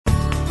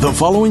The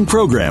following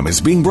program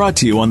is being brought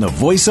to you on the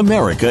Voice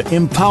America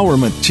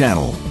Empowerment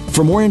Channel.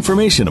 For more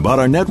information about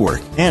our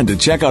network and to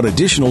check out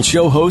additional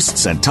show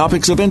hosts and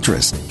topics of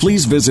interest,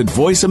 please visit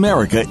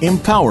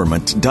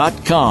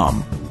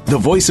voiceamericaempowerment.com. The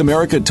Voice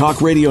America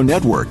Talk Radio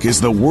Network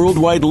is the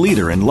worldwide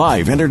leader in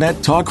live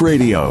Internet talk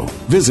radio.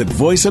 Visit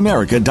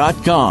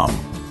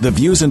voiceamerica.com. The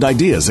views and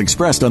ideas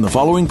expressed on the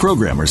following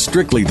program are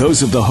strictly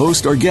those of the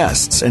host or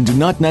guests and do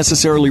not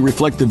necessarily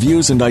reflect the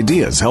views and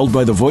ideas held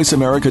by the Voice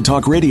America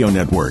Talk Radio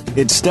Network,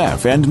 its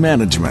staff, and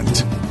management.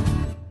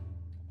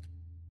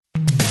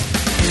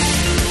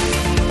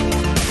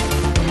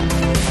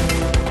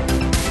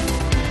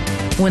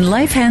 When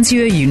life hands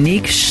you a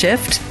unique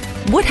shift,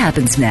 what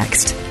happens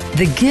next?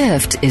 The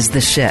gift is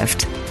the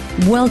shift.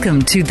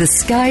 Welcome to The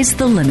Sky's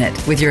the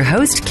Limit with your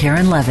host,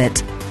 Karen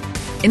Levitt.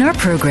 In our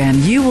program,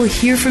 you will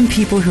hear from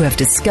people who have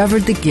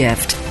discovered the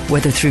gift,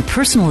 whether through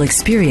personal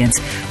experience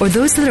or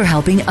those that are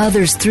helping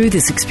others through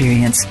this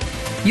experience.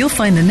 You'll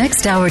find the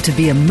next hour to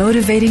be a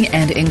motivating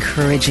and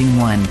encouraging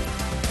one.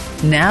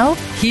 Now,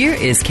 here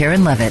is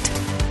Karen Levitt.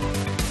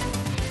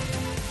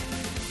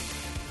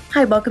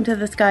 Hi, welcome to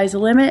The Sky's the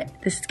Limit.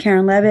 This is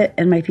Karen Levitt,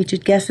 and my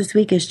featured guest this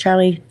week is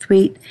Charley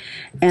Thweat,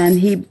 and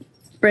he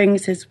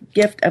brings his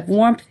gift of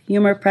warmth,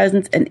 humor,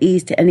 presence, and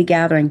ease to any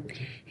gathering.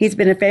 He's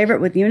been a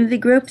favorite with Unity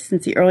Group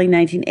since the early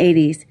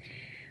 1980s,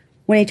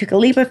 when he took a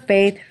leap of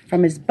faith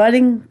from his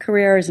budding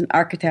career as an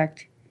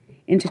architect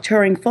into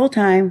touring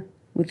full-time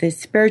with his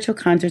spiritual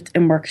concerts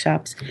and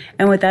workshops.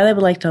 And with that, I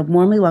would like to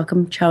warmly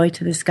welcome Charley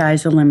to The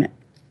Sky's the Limit.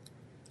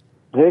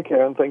 Hey,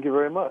 Karen, thank you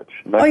very much.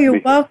 Nice You're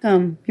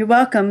welcome. You're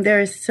welcome.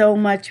 There is so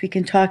much we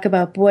can talk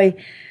about. Boy,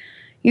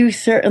 you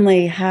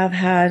certainly have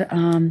had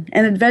an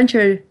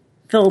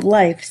adventure-filled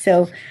life.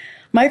 So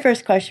my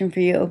first question for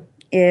you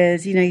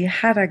is, you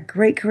had a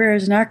great career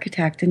as an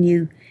architect, and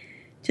you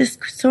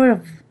just sort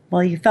of,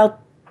 you felt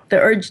the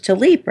urge to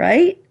leap,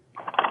 right?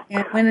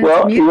 And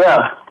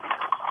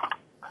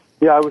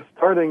Yeah, I was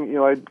starting,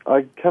 I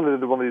kind of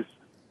did one of these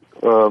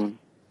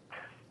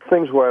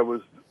things where I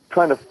was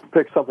trying to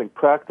pick something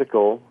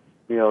practical,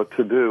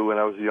 to do when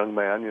I was a young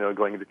man,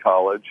 going into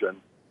college,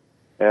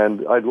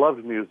 and I'd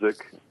loved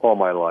music all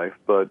my life,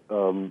 but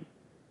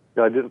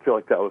I didn't feel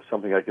like that was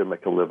something I could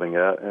make a living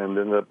at, and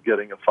ended up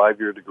getting a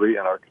 5-year degree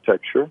in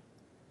architecture,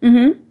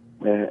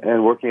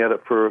 and working at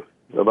it for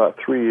about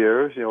 3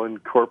 years, in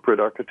corporate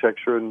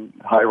architecture and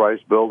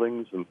high-rise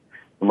buildings and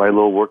in my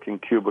little working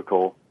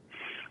cubicle.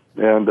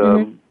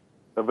 And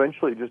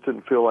eventually it just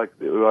didn't feel like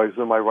I was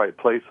in my right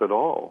place at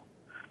all.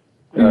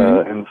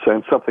 And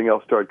something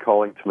else started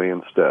calling to me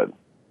instead.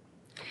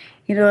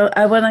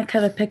 I want to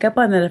kind of pick up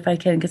on that if I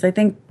can, because I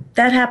think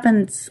that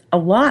happens a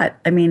lot.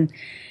 I mean,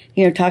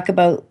 talk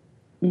about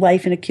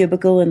life in a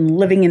cubicle and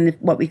living in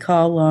what we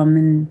call,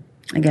 and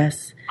I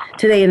guess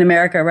today in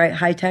America, right,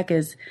 high tech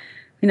is,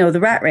 the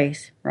rat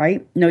race,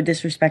 right? No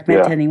disrespect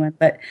meant to anyone,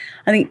 but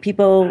I think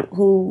people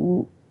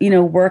who,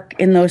 work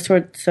in those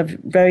sorts of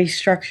very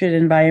structured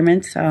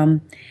environments,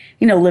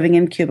 living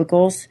in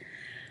cubicles,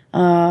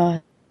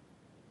 hard,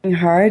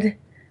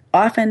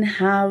 often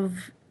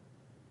have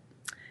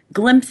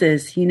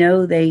glimpses,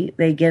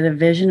 they get a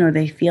vision or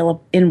they feel an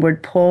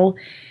inward pull,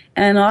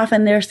 and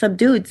often they're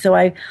subdued. So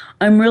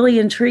I'm really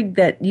intrigued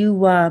that you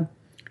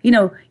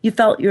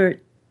felt the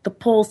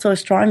pull so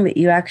strong that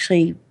you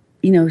actually,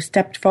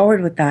 stepped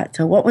forward with that.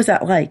 So what was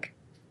that like?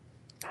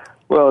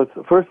 Well,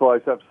 first of all, I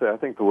have to say, I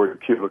think the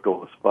word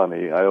cubicle is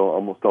funny. I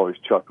almost always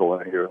chuckle when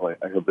I hear,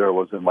 I hope there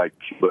was in my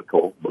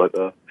cubicle. But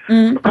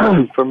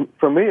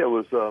for me, it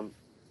was,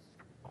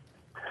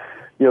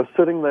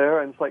 sitting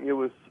there, and it's like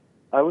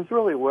I was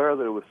really aware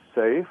that it was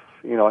safe.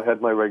 I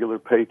had my regular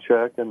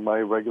paycheck and my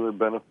regular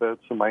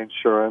benefits and my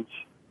insurance.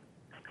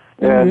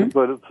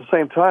 But at the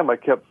same time, I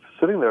kept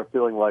sitting there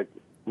feeling like,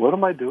 what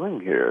am I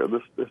doing here?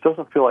 This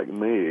doesn't feel like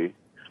me.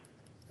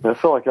 And I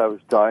felt like I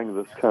was dying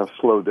this kind of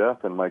slow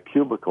death in my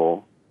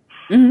cubicle.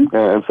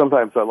 And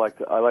sometimes I like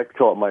to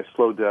call it my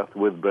slow death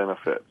with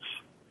benefits.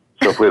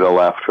 So if we had a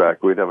laugh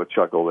track, we'd have a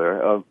chuckle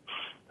there.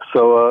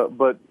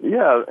 But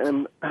yeah,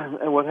 and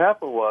what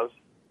happened was,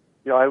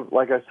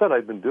 like I said,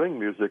 I'd been doing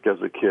music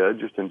as a kid,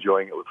 just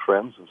enjoying it with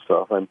friends and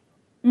stuff. And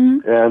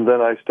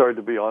then I started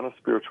to be on a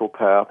spiritual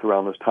path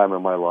around this time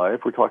in my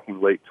life. We're talking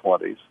late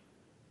 20s.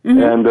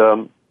 And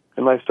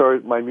my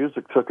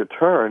music took a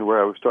turn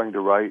where I was starting to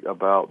write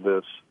about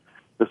this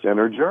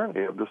inner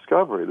journey of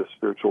discovery, this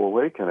spiritual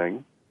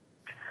awakening.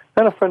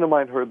 And a friend of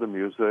mine heard the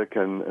music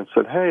and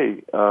said,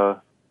 hey, I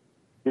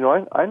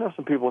know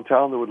some people in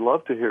town that would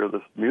love to hear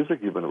this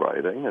music you've been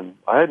writing. And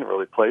I hadn't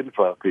really played in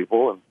front of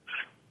people,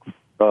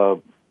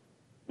 but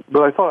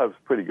I thought I was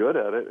pretty good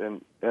at it.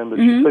 And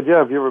she said, yeah,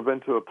 have you ever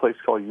been to a place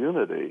called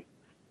Unity?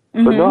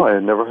 But no, I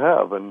never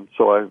have. And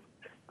so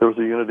there was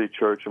a Unity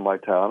church in my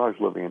town. I was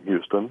living in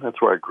Houston.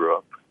 That's where I grew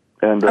up.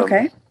 And so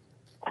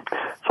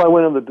I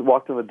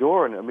walked in the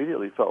door and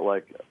immediately felt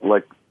like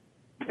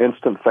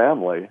instant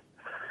family.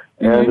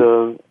 And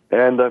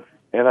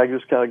I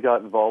just kind of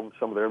got involved in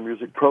some of their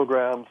music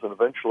programs, and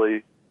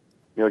eventually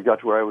it got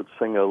to where I would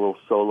sing a little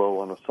solo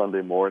on a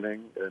Sunday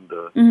morning and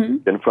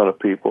in front of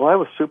people. I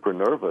was super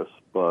nervous,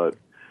 but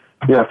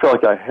I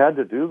felt like I had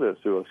to do this.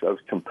 I was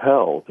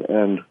compelled,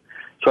 and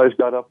so I just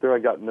got up there. I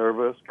got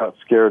nervous, got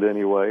scared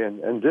anyway,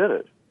 and did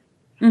it.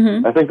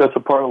 I think that's a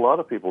part of a lot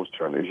of people's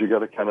journeys. You got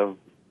to kind of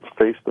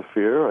face the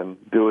fear and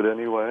do it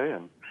anyway.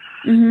 And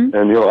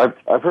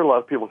I've heard a lot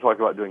of people talk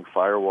about doing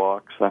fire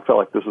walks, and I felt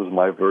like this was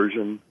my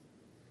version,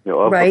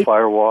 of a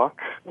fire walk,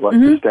 like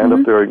to stand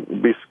up there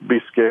and be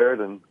scared.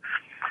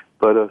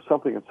 But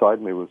something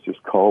inside me was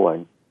just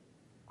calling.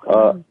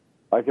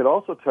 I could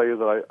also tell you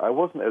that I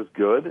wasn't as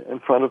good in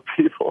front of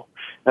people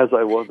as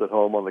I was at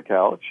home on the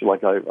couch,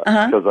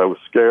 because I was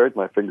scared.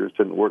 My fingers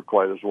didn't work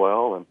quite as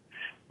well, and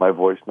my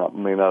voice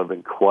may not have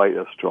been quite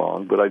as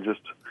strong. But I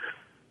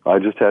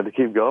just had to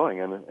keep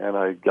going, and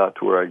I got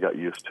to where I got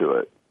used to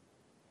it.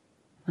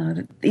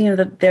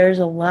 There's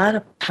a lot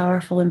of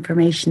powerful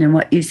information in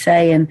what you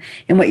say and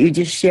in what you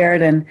just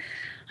shared, and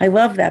I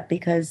love that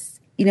because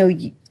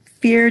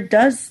fear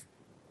does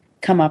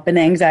come up, and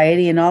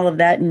anxiety and all of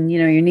that, and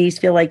your knees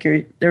feel like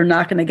they're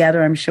knocking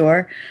together, I'm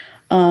sure,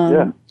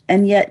 and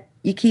yet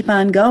you keep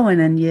on going,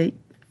 and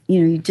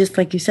you just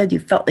like you said, you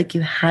felt like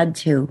you had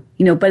to,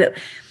 but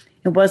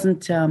it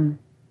wasn't I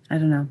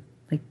don't know,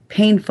 like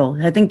painful.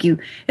 I think it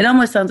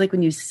almost sounds like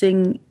when you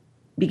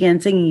began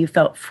singing, you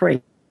felt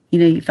free.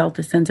 You felt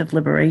a sense of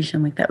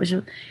liberation, like that was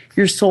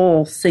your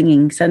soul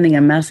singing, sending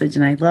a message,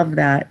 and I love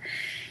that.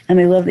 And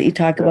I love that you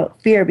talk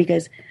about fear,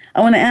 because I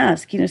want to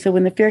ask, so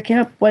when the fear came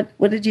up, what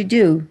did you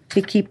do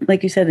to keep,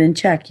 like you said, in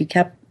check? You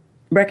kept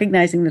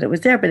recognizing that it was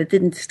there, but it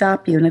didn't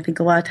stop you, and I think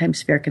a lot of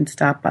times fear can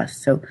stop us.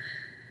 So,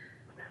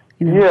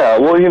 Yeah,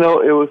 well,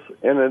 it was,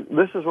 and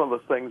this is one of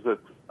those things that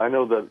I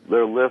know that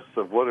there are lists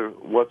of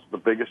what's the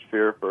biggest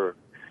fear for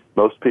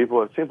most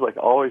people. It seems like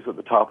always at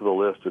the top of the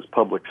list is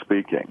public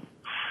speaking.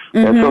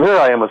 And so here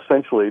I am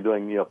essentially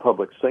doing,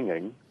 public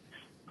singing.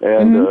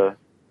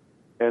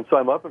 And so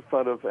I'm up in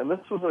front of, and this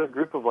was a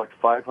group of like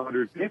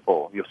 500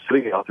 people,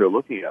 sitting out there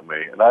looking at me.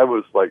 And I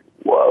was like,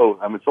 whoa,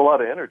 it's a lot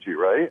of energy,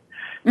 right?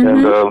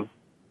 And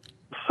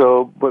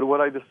but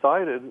what I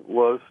decided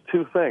was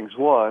two things.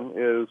 One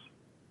is,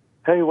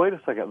 hey, wait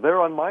a second, they're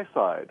on my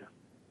side.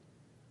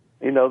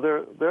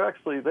 They're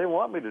actually, they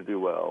want me to do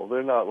well.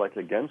 They're not like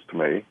against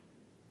me.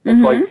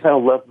 And so I kind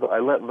of let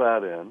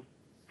that in.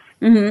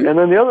 And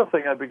then the other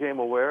thing I became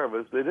aware of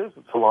is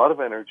it's a lot of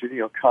energy.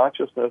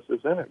 Consciousness is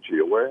energy.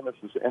 Awareness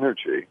is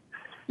energy.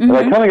 And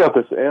I kind of got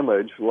this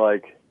image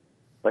like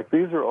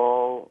these are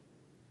all,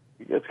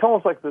 it's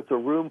almost like it's a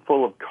room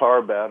full of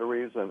car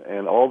batteries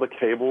and all the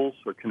cables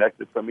are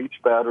connected from each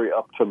battery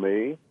up to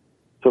me.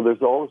 So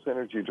there's all this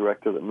energy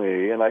directed at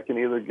me, and I can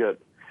either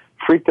get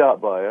freaked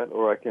out by it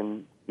or I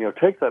can,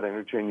 take that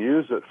energy and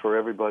use it for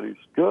everybody's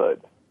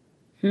good.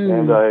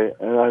 And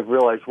I've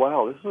realized,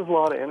 wow, this is a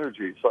lot of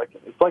energy. So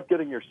it's like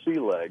getting your sea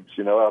legs,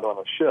 out on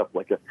a ship.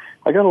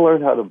 I got to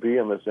learn how to be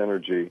in this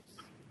energy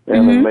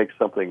and then make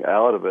something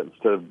out of it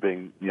instead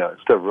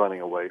of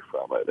running away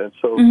from it. And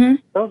so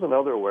that was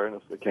another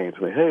awareness that came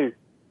to me. Hey,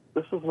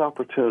 this is an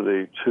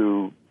opportunity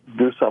to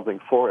do something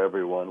for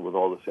everyone with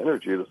all this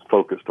energy that's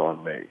focused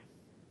on me.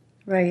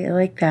 Right, I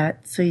like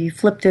that. So you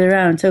flipped it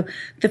around. So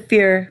the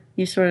fear,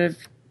 you sort of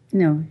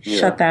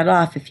shut that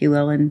off, if you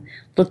will, and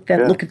look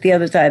at the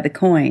other side of the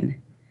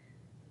coin,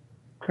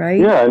 right?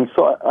 Yeah, and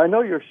so I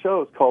know your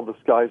show is called The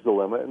Sky's the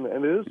Limit,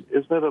 and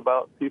isn't it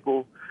about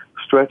people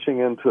stretching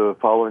into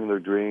following their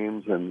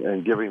dreams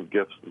and giving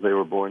gifts that they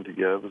were born to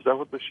give? Is that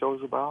what the show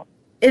is about?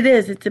 It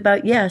is. It's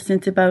about,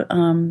 it's about,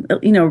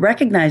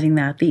 recognizing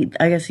that,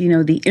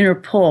 the inner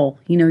pull,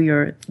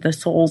 the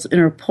soul's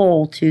inner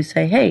pull to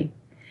say, hey,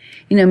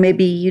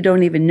 maybe you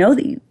don't even know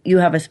that you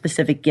have a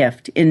specific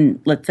gift in,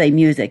 let's say,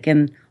 music,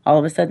 and all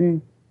of a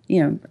sudden,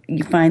 you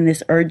find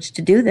this urge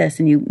to do this,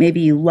 and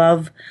you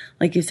love,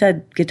 like you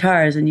said,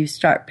 guitars, and you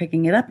start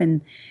picking it up,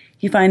 and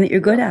you find that you're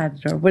good at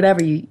it, or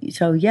whatever.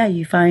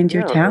 You find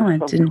your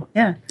talent, and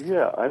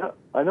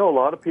I know a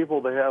lot of people.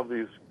 They have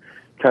these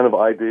kind of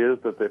ideas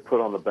that they put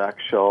on the back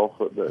shelf,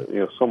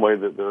 some way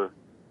that they're,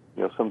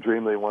 some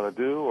dream they want to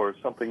do, or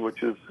something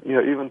which is,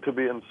 even to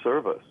be in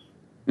service.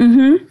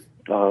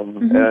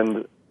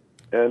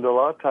 And a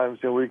lot of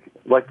times, we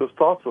like those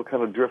thoughts will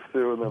kind of drift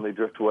through, and then they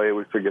drift away, and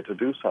we forget to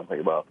do something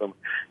about them.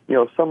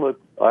 Some of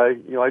I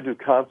do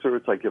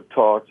concerts, I give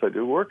talks, I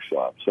do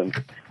workshops, and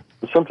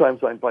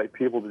sometimes I invite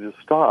people to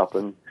just stop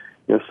and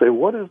say,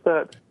 what's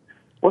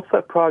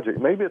that project?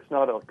 Maybe it's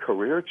not a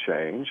career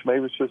change,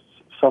 maybe it's just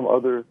some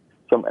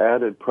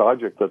added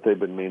project that they've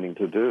been meaning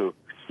to do.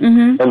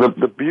 And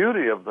the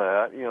beauty of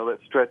that, that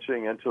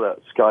stretching into that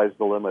sky's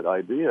the limit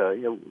idea,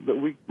 that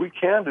we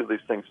can do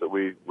these things that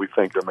we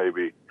think are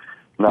maybe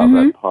not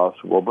that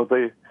possible, but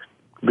they,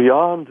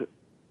 beyond,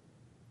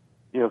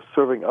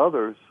 serving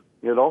others,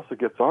 it also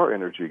gets our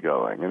energy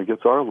going, and it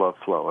gets our love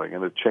flowing,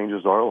 and it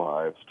changes our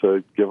lives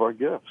to give our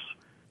gifts.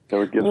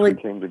 The gifts we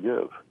came to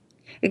give.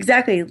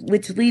 Exactly,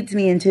 which leads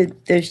me into,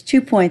 there's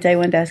 2 points I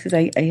wanted to ask,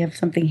 because I have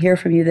something here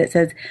from you that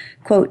says,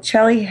 quote,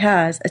 Charley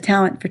has a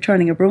talent for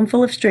turning a room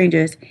full of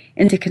strangers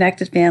into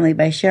connected family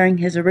by sharing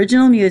his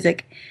original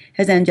music,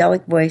 his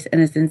angelic voice,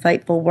 and his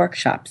insightful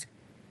workshops.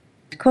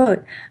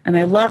 Quote, and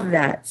I love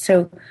that.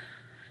 So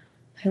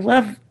I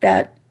love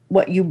that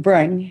what you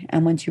bring,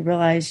 and once you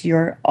realize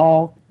you're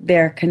all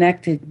there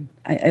connected,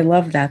 I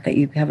love that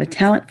you have a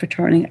talent for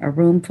turning a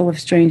room full of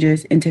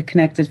strangers into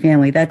connected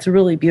family. That's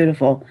really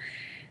beautiful.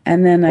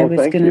 And then I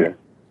was going to...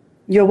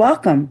 You're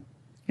welcome.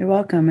 You're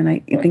welcome. And I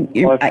think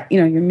you're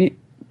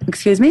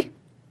excuse me?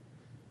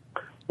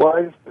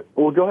 Well,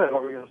 go ahead.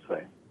 What were you going to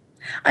say?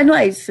 I know.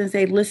 I was going to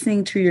say,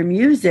 listening to your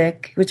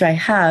music, which I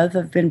have,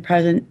 I've been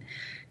present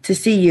to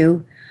see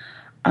you,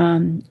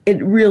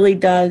 it really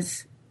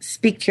does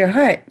speak to your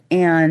heart.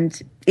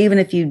 And even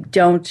if you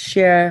don't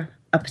share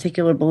a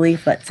particular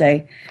belief, let's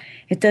say,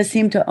 it does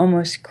seem to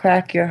almost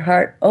crack your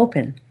heart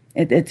open.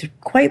 It's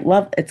quite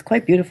It's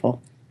quite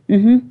beautiful.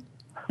 Mm-hmm.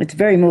 It's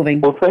very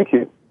moving. Well, thank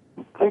you.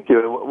 Thank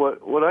you.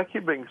 What I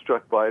keep being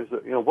struck by is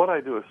that, what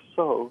I do is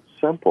so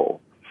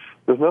simple.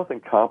 There's nothing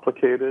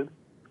complicated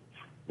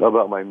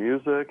about my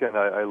music, and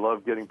I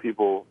love getting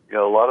people, a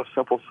lot of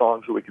simple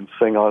songs that we can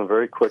sing on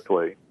very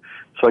quickly.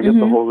 So I get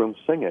the whole room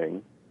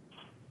singing.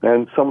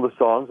 And some of the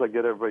songs, I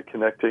get everybody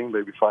connecting,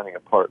 maybe finding a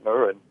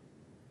partner. And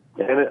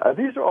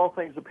these are all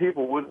things that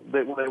people, when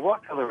they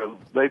walked in the room,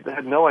 they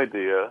had no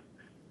idea.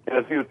 And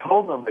if you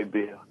told them they'd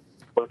be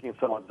looking in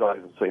someone's eyes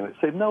and saying,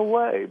 they say, no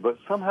way. But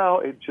somehow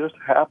it just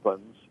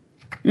happens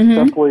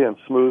simply and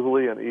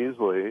smoothly and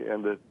easily.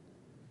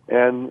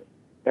 And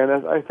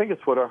I think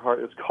it's what our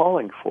heart is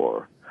calling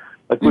for.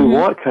 Like, we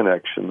want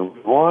connection.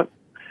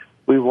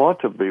 We want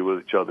to be with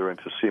each other and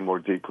to see more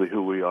deeply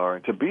who we are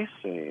and to be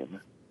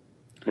seen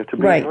and to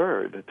be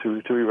heard,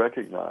 to be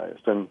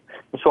recognized. And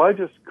so I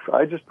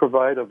just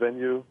provide a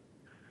venue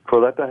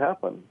for that to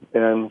happen.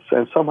 And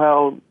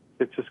somehow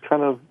it just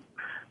kind of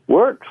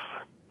works.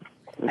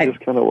 It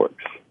just kind of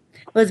works.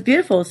 Well, it's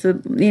beautiful. So,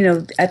 at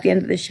the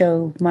end of the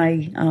show,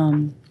 my,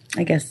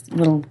 I guess,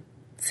 little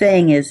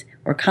saying is,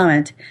 or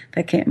comment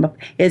that came up,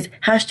 is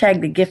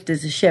hashtag the gift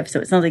is a shift. So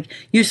it sounds like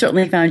you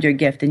certainly found your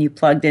gift and you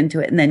plugged into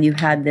it, and then you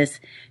had this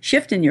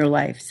shift in your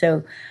life.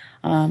 So,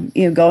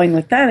 going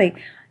with that,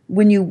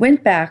 when you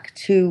went back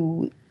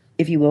to,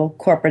 if you will,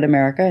 corporate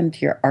America,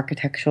 into your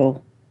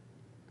architectural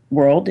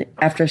world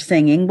after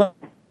singing, was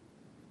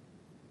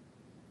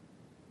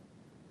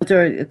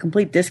there a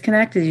complete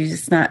disconnect? Did you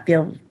just not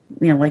feel,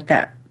 like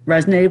that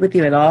resonated with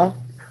you at all?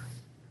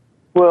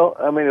 Well,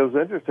 it was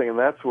interesting, and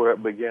that's where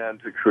it began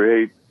to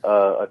create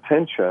a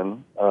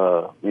tension.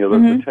 There's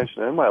a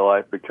tension in my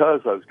life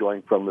because I was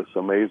going from this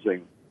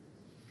amazing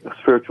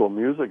spiritual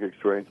music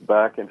experience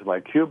back into my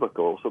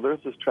cubicle. So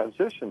there's this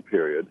transition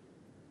period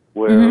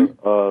where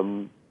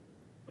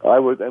I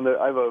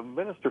have a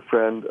minister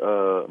friend,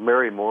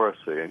 Mary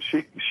Morrissey, and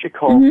she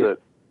calls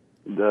it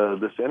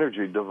this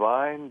energy,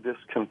 divine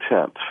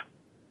discontent.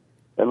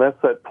 And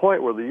that's that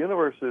point where the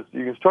universe is,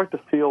 you can start to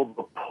feel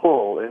the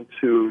pull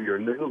into your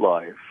new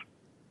life.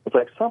 It's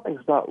like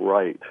something's not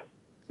right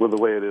with the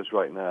way it is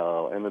right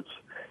now. And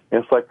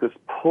it's like this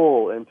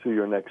pull into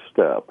your next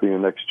step, your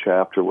next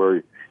chapter,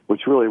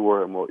 which really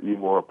where you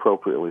more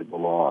appropriately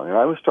belong. And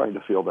I was starting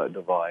to feel that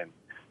divine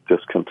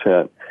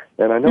discontent.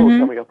 And I know we're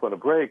coming up on a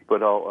break,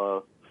 but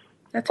I'll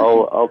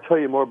tell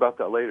you more about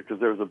that later, because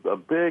there was a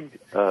big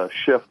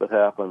shift that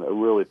happened that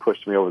really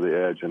pushed me over the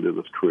edge into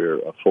this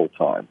career full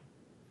time.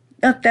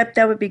 Oh,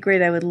 that would be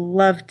great. I would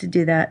love to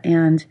do that.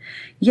 And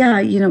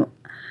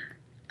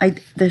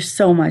there's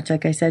so much.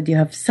 Like I said, you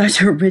have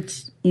such a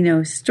rich,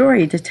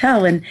 story to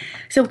tell. And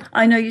so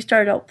I know you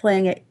started out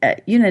playing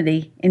at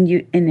Unity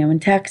in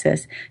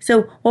Texas.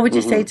 So what would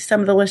you say to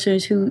some of the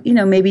listeners who,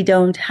 maybe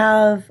don't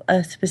have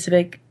a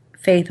specific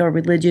faith or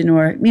religion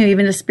or,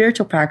 even a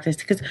spiritual practice?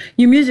 Because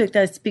your music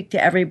does speak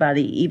to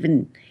everybody,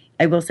 even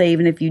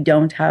if you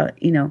don't have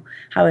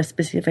a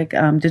specific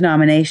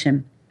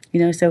denomination.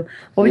 So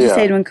what would you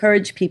say to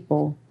encourage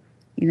people?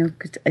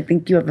 Because I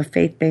think you have a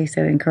faith base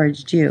that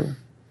encouraged you.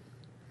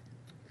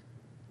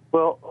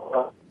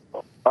 Well,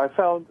 I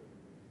found,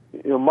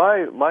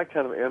 my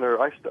kind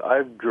of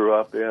I grew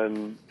up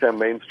in kind of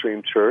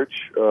mainstream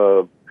church,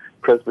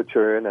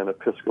 Presbyterian and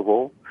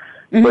Episcopal.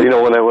 But,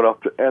 when I went off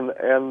to,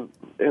 and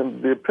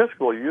the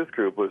Episcopal youth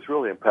group was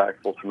really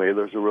impactful to me.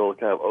 There's a real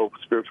kind of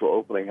spiritual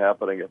opening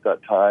happening at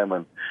that time.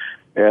 And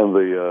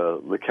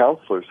the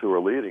counselors who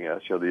were leading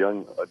us, the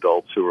young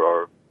adults who were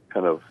our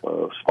kind of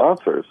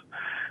sponsors,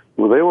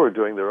 well, they were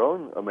doing their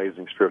own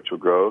amazing spiritual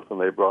growth,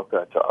 and they brought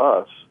that to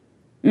us.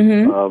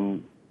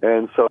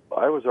 And so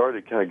I was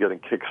already kind of getting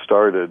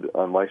kick-started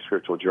on my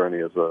spiritual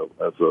journey as a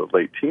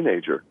late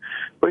teenager.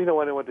 But,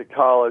 when I went to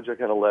college, I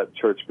kind of let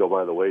church go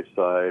by the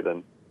wayside.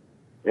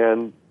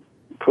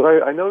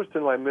 But I noticed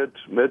in my mid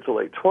to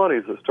late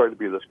 20s, there started to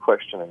be this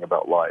questioning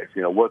about life.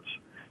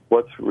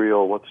 What's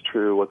real, what's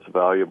true, what's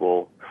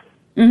valuable,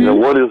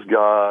 what is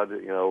God,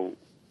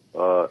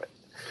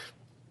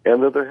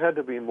 and that there had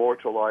to be more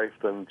to life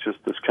than just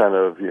this kind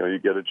of, you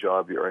get a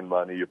job, you earn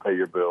money, you pay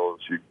your bills,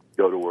 you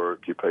go to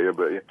work, you pay your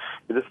bill. It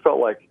just felt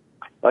like,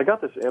 I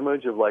got this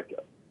image of like,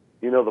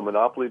 the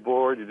Monopoly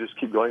board, you just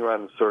keep going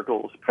around in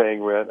circles,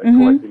 paying rent and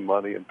collecting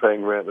money and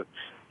paying rent. It's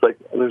like,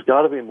 there's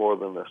got to be more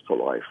than this to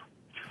life.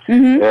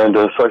 And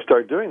so I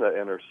started doing that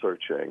inner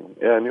searching.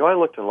 And, I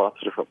looked in lots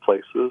of different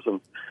places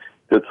and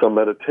did some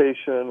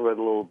meditation, read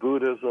a little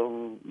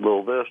Buddhism, a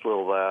little this, a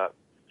little that,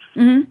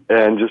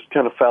 and just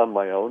kind of found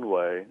my own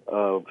way.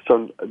 So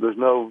there's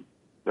no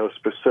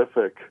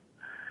specific,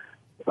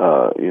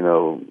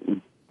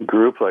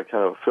 group I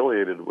kind of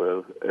affiliated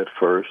with at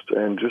first,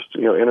 and just,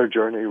 inner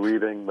journey,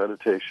 reading,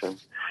 meditation,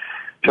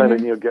 trying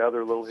to,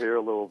 gather a little here,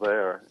 a little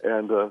there,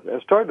 and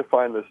started to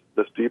find this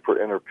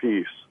deeper inner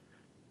peace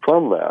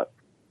from that.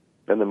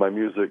 And then my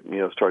music,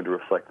 started to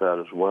reflect that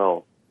as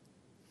well.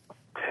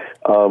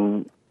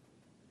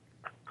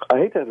 I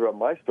hate to interrupt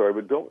my story,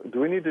 but do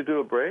we need to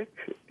do a break?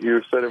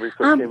 You said every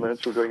 15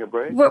 minutes we're doing a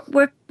break?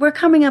 We're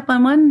coming up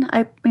on one.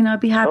 I'd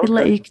be happy to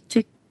let you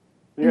to.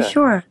 Yeah.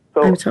 Sure.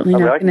 So, I'm certainly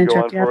not going to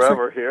interrupt you. I can go on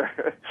forever here.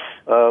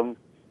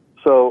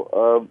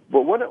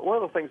 But one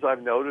of the things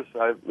I've noticed,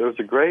 there was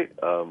a great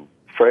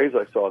phrase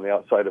I saw on the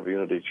outside of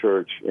Unity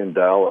Church in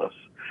Dallas,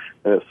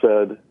 and it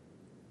said,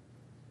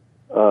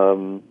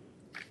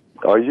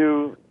 "Are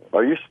you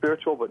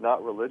spiritual but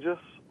not religious?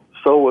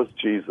 So was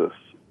Jesus."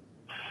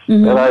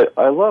 And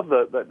I love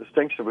that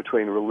distinction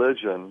between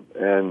religion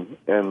and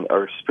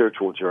our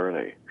spiritual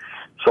journey.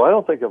 So I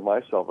don't think of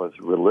myself as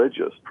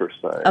religious per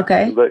se.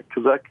 Okay.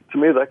 Because to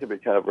me, that can be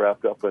kind of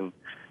wrapped up in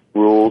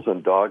rules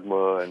and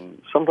dogma,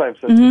 and sometimes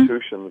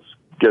institutions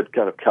get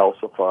kind of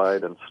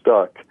calcified and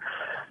stuck.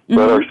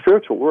 But our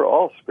spiritual, we're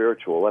all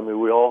spiritual. I mean,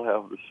 we all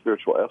have the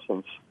spiritual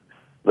essence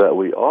that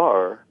we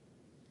are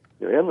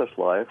in this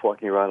life,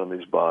 walking around in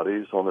these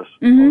bodies on this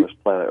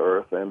planet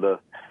Earth, and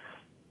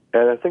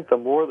I think the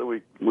more that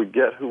we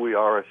get who we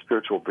are as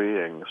spiritual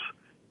beings,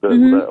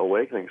 that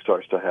awakening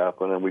starts to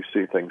happen, and we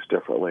see things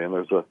differently, and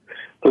there's a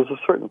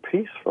certain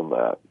peace from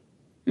that.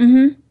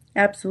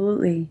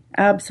 Absolutely,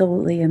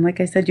 and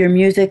like I said, your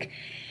music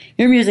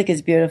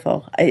is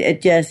beautiful.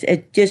 It just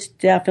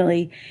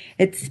definitely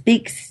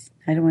speaks.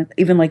 I don't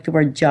even like the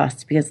word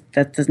 "just" because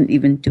that doesn't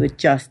even do it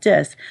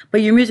justice.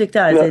 But your music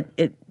does. Yeah.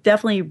 It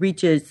definitely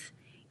reaches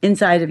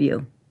inside of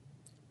you,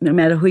 no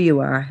matter who you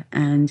are,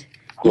 and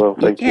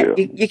thank you.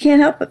 You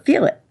can't help but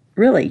feel it.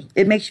 Really,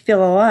 it makes you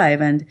feel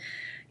alive, and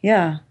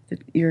yeah,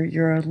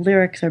 your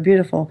lyrics are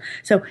beautiful.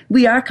 So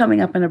we are coming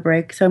up on a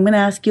break, so I'm going to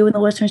ask you and the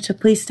listeners to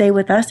please stay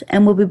with us,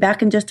 and we'll be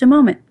back in just a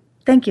moment.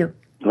 Thank you.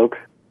 Okay.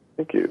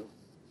 Thank you.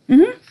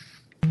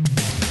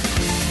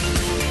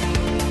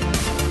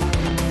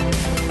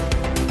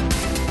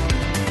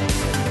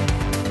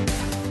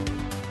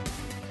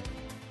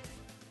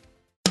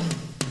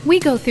 We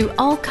go through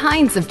all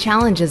kinds of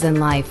challenges in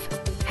life.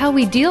 How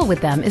we deal with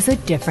them is a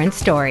different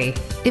story.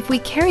 If we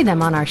carry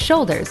them on our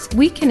shoulders,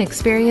 we can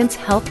experience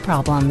health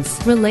problems,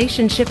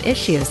 relationship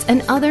issues,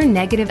 and other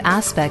negative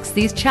aspects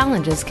these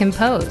challenges can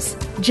pose.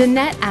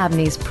 Jeanette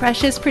Abney's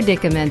Precious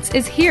Predicaments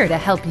is here to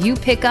help you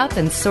pick up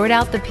and sort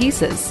out the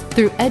pieces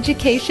through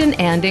education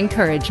and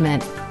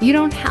encouragement. You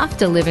don't have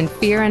to live in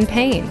fear and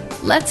pain.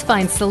 Let's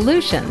find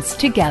solutions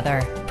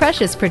together.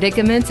 Precious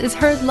Predicaments is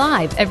heard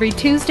live every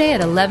Tuesday at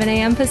 11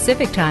 a.m.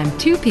 Pacific Time,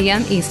 2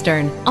 p.m.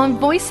 Eastern on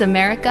Voice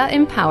America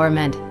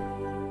Empowerment.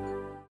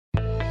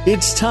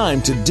 It's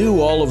time to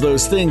do all of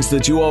those things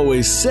that you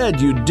always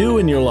said you'd do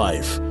in your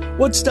life.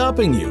 What's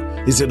stopping you?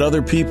 Is it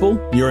other people,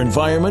 your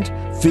environment,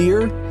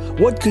 fear?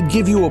 What could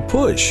give you a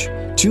push?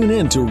 Tune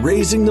in to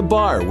Raising the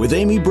Bar with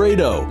Amy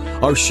Brado.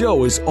 Our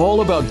show is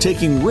all about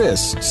taking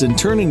risks and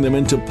turning them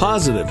into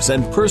positives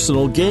and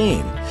personal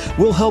gain.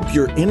 We'll help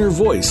your inner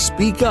voice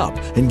speak up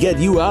and get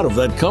you out of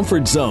that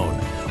comfort zone.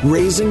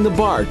 Raising the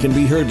Bar can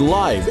be heard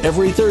live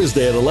every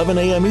Thursday at 11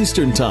 a.m.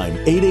 Eastern Time,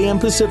 8 a.m.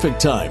 Pacific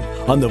Time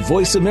on the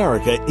Voice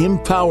America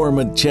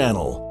Empowerment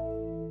Channel.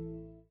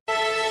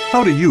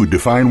 How do you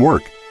define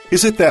work?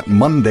 Is it that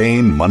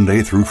mundane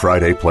Monday through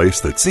Friday place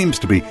that seems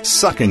to be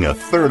sucking a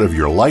third of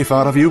your life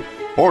out of you?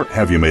 Or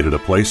have you made it a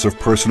place of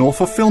personal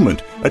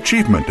fulfillment,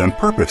 achievement, and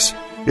purpose?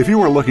 If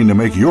you are looking to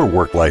make your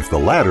work life the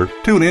latter,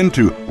 tune in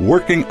to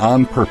Working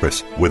on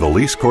Purpose with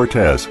Elise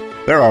Cortez.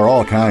 There are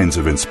all kinds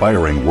of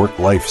inspiring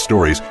work-life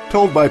stories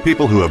told by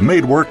people who have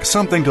made work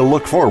something to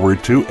look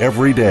forward to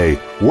every day.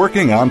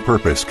 Working on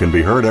Purpose can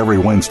be heard every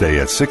Wednesday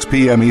at 6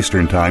 p.m.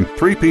 Eastern Time,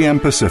 3 p.m.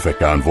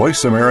 Pacific on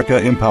Voice America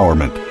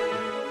Empowerment.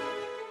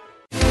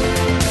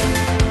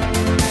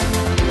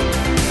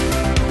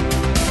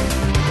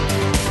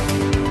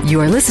 You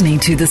are listening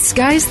to The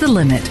Sky's the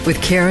Limit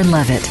with Karen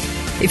Levitt.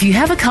 If you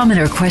have a comment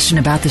or question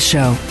about the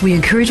show, we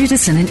encourage you to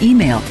send an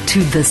email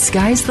to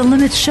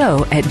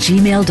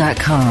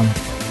thesky'sthelimitshow@gmail.com.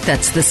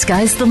 That's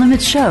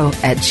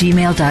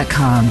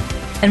thesky'sthelimitshow@gmail.com.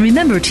 And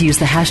remember to use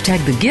the hashtag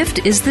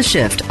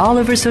 #TheGiftIsTheShift all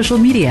over social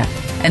media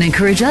and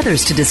encourage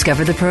others to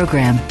discover the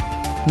program.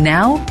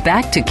 Now,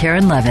 back to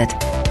Karen Levitt.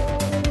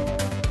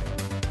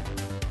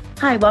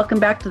 Hi, welcome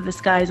back to The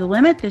Sky's the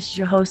Limit. This is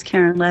your host,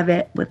 Karen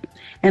Levitt,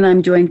 and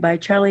I'm joined by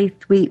Charley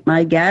Thweat,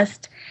 my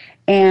guest.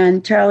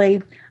 And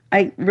Charley,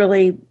 I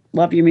really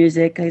love your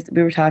music.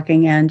 We were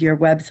talking, and your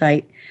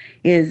website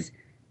is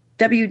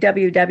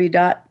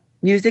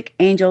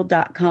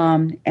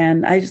www.musicangel.com.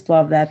 And I just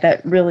love that.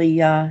 That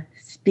really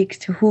speaks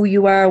to who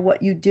you are,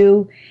 what you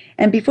do.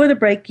 And before the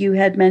break, you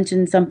had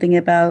mentioned something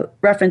about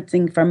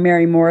referencing from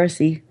Mary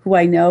Morrissey, who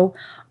I know.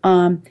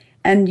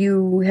 And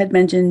you had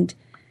mentioned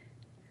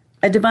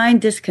a divine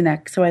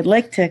disconnect. So I'd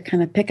like to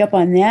kind of pick up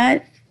on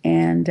that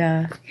and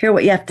hear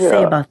what you have to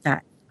say about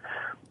that.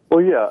 Well,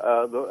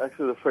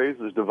 actually the phrase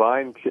is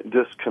divine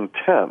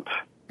discontent.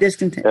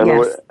 Discontent, and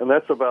yes. And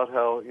that's about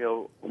how,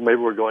 maybe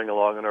we're going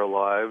along in our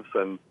lives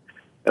and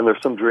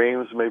there's some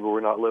dreams maybe we're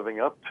not living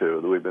up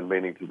to that we've been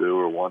meaning to do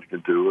or wanting to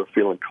do or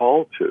feeling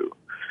called to.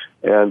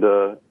 And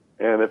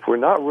if we're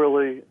not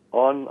really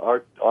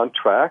on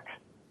track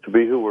to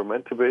be who we're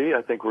meant to be,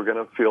 I think we're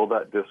going to feel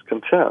that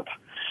discontent.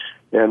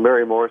 And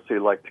Mary Morrissey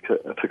liked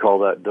to call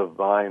that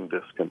divine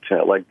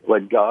discontent, like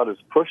God is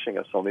pushing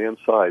us on the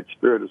inside,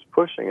 Spirit is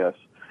pushing us,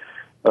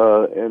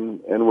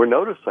 and we're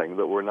noticing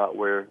that we're not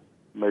where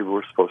maybe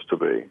we're supposed to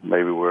be.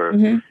 Maybe we're,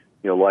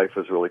 life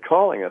is really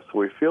calling us. So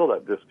we feel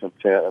that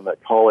discontent and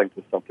that calling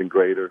to something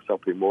greater,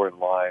 something more in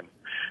line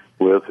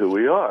with who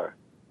we are.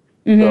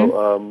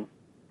 Mm-hmm.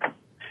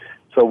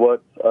 So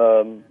what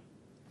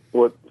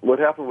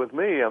happened with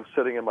me? I'm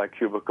sitting in my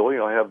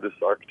cubicle. I have this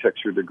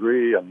architecture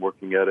degree. I'm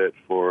working at it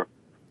for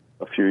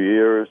a few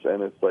years,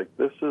 and it's like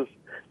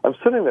I'm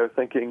sitting there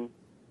thinking,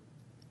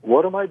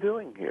 what am I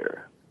doing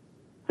here?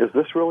 Is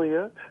this really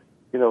it?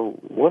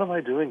 What am I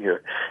doing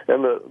here?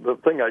 And the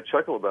thing I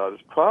chuckle about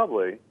is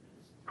probably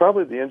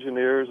the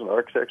engineers and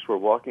architects were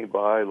walking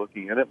by,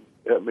 looking at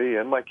me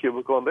in my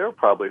cubicle, and they're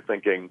probably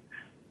thinking,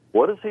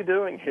 what is he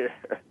doing here?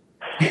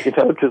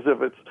 Because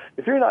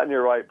if you're not in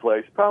your right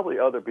place, probably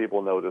other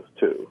people notice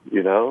too.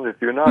 If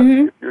you're not,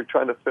 if you're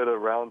trying to fit a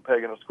round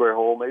peg in a square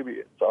hole, maybe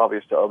it's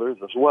obvious to others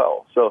as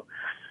well. So,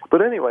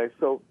 but anyway,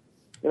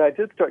 I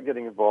did start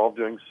getting involved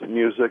doing some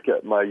music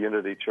at my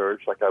Unity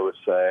church, like I was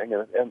saying,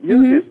 and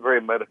Unity is a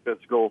very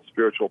metaphysical,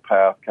 spiritual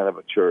path kind of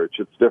a church.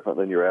 It's different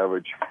than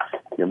your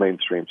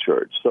mainstream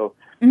church. So,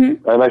 and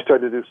I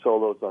started to do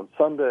solos on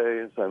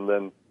Sundays, and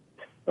then.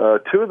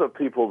 Two of the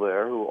people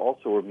there who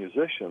also were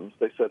musicians,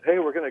 they said, hey,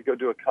 we're going to go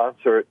do a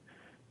concert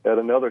at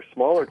another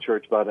smaller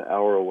church about an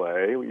hour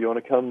away. You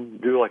want to come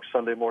do like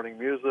Sunday morning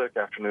music,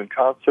 afternoon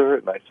concert?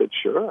 And I said,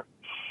 sure.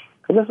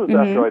 And this was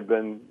after I'd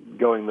been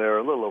going there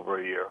a little over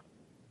a year.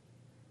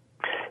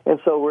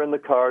 And so we're in the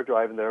car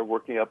driving there,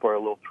 working up our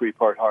little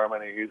 3-part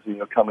harmonies,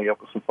 coming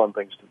up with some fun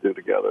things to do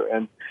together.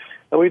 And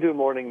we do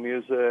morning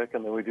music,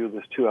 and then we do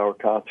this 2-hour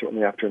concert in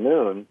the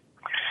afternoon.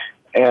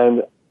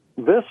 And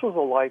this was a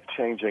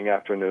life-changing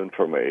afternoon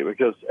for me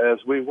because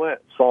as we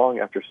went song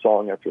after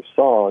song after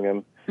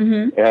song,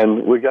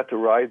 and we got to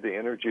ride the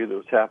energy that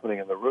was happening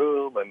in the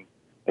room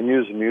and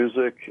use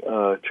music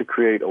to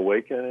create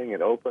awakening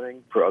and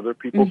opening for other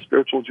people's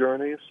spiritual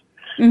journeys.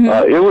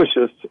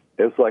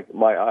 It's like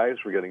my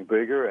eyes were getting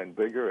bigger and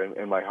bigger,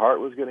 and my heart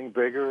was getting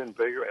bigger and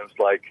bigger, and it's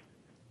like,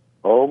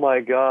 oh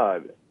my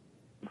God,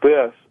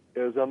 this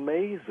is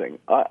amazing.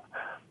 I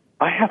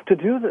have to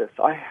do this.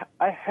 I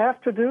have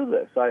to do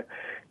this.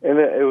 And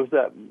it was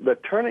that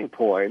turning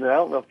point, and I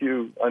don't know if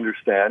you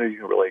understand or you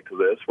can relate to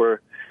this,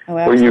 where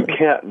you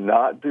can't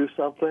not do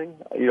something.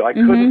 I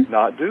couldn't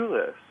not do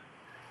this.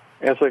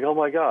 And it's like, oh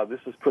my God,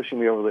 this is pushing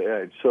me over the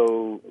edge.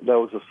 So that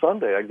was a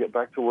Sunday. I get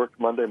back to work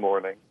Monday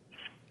morning,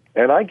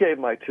 and I gave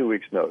my 2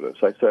 weeks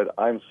notice. I said,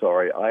 I'm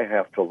sorry, I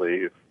have to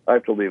leave. I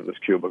have to leave this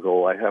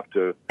cubicle. I have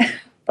to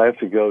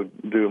go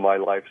do my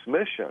life's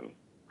mission.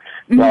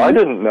 Now, I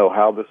didn't know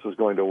how this was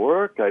going to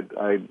work. I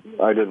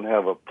didn't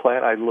have a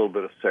plan. I had a little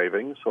bit of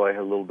savings, so I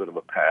had a little bit of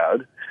a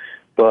pad.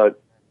 But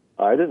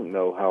I didn't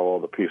know how all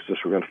the pieces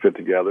were going to fit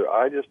together.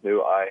 I just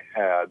knew I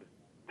had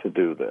to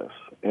do this.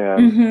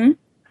 And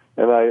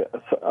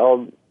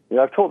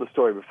I've told the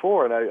story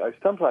before, and I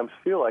sometimes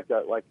feel like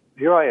that. Like,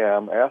 here I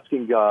am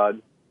asking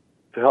God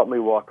to help me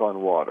walk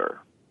on water.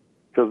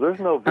 Because there's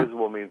no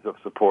visible means of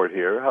support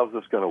here. How's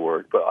this going to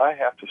work? But I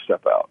have to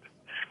step out.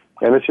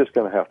 And it's just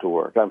going to have to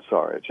work. I'm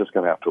sorry. It's just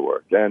going to have to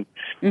work. And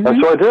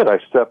so I did. I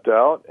stepped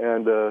out,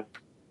 and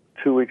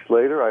 2 weeks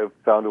later, I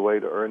found a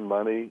way to earn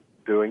money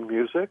doing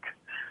music.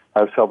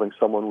 I was helping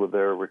someone with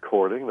their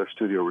recording, their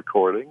studio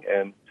recording.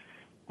 And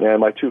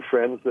my two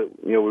friends that,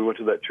 we went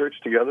to that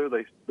church together,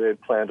 they had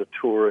planned a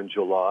tour in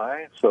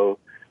July. So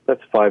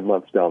that's 5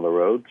 months down the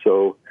road.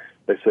 So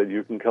they said,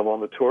 you can come on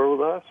the tour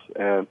with us.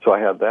 And so I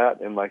had that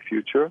in my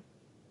future.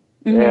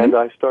 And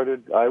I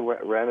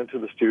ran into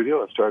the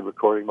studio and started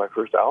recording my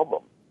first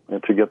album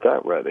and to get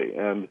that ready.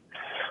 And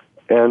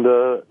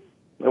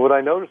what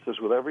I noticed is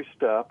with every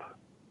step,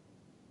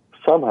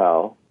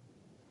 somehow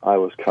I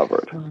was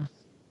covered.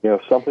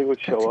 Something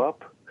would show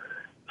up,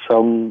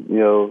 some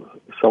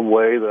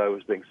way that I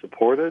was being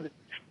supported.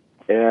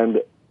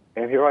 And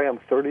here I am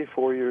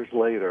 34 years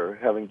later,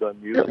 having done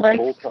music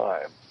full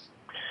time.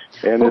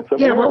 And it's a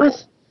miracle.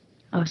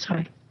 Oh,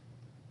 sorry.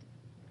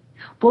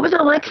 What was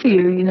it like for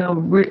you? You know,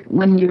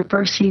 when you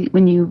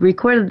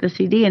recorded the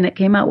CD and it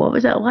came out, what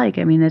was that like?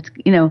 I mean,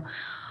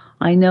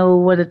 I know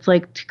what it's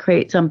like to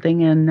create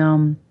something and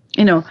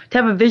to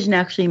have a vision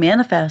actually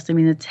manifest. I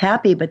mean, it's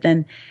happy, but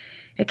then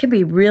it can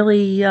be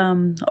really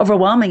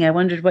overwhelming. I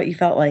wondered what you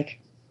felt like.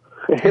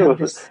 It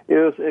was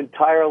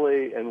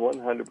entirely and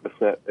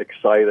 100%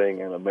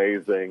 exciting and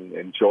amazing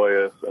and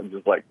joyous, and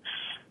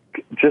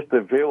just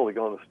to be able to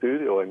go in the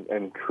studio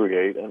and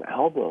create an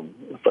album.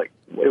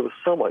 It was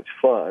so much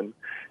fun,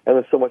 and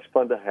it's so much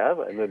fun to have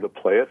it and then to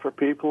play it for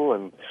people,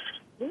 and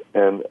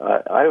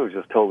I was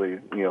just totally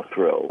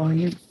thrilled.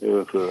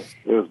 It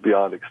was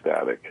beyond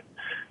ecstatic,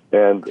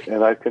 and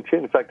I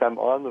continue. In fact, I'm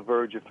on the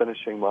verge of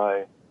finishing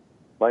my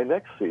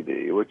next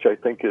CD, which I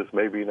think is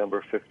maybe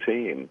number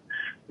 15.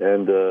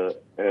 And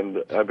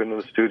I've been in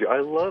the studio.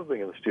 I love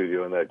being in the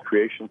studio and that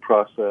creation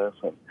process,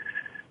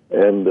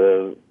 and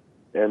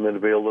then to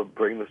be able to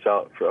bring this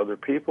out for other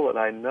people. And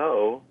I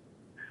know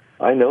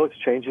it's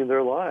changing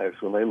their lives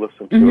when they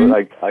listen to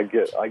it. I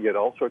get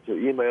all sorts of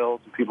emails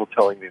and people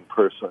telling me in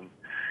person,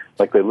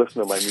 like they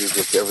listen to my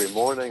music every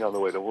morning on the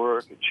way to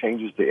work. It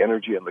changes the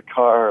energy in the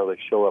car. They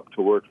show up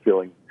to work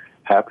feeling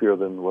happier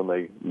than when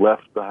they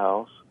left the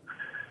house.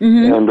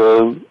 And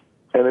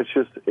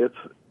it's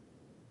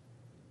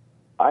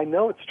I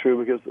know it's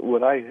true because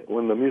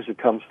when the music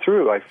comes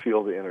through, I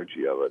feel the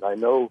energy of it. I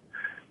know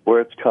where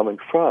it's coming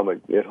from.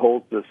 It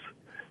holds this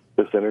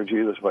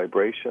energy, this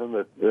vibration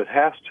that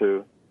has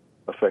to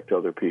affect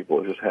other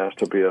people. It just has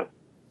to be a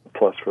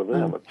plus for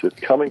them.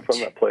 It's coming from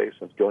that place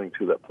and it's going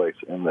to that place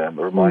in them,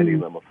 reminding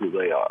them of who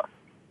they are.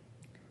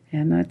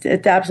 And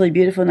it's absolutely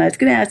beautiful. And I was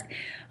going to ask,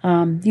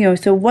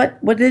 so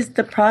what is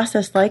the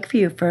process like for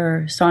you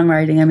for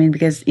songwriting? I mean,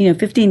 because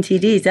 15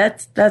 CDs,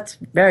 that's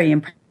very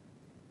impressive.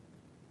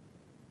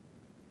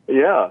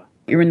 Yeah.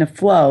 You're in the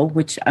flow,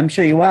 which I'm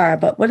sure you are,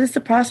 but what is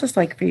the process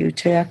like for you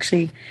to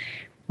actually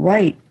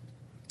write?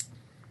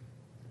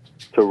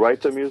 To write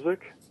the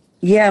music?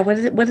 Yeah, what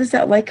is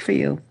that like for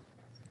you?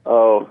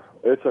 Oh,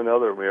 it's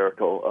another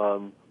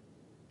miracle.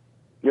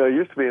 It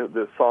used to be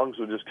the songs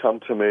would just come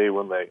to me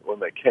when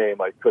they came.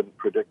 I couldn't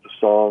predict the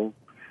song,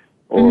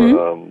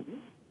 or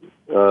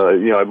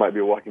I might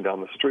be walking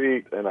down the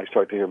street and I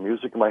start to hear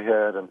music in my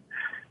head,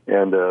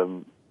 and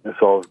so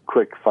I'll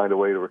quick find a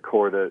way to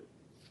record it.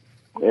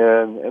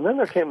 And then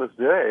there came this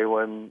day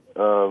when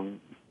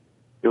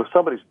it was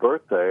somebody's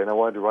birthday, and I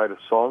wanted to write a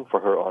song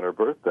for her on her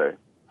birthday.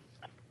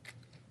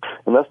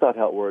 And that's not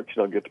how it works.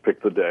 You don't get to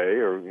pick the day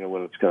or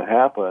when it's going to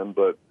happen.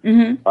 But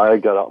I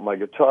got out my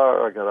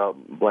guitar, I got out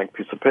a blank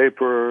piece of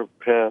paper,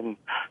 pen,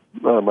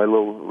 my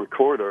little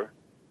recorder,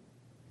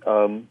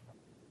 and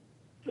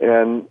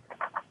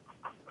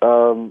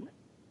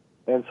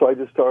so I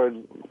just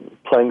started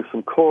playing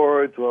some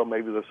chords. Well,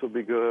 maybe this will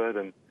be good,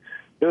 and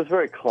it was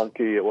very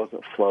clunky. It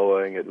wasn't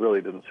flowing. It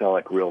really didn't sound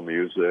like real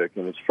music,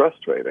 and it's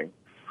frustrating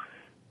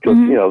because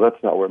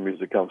that's not where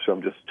music comes from.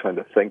 I'm just trying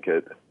to think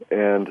it,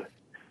 and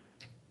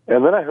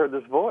then I heard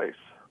this voice,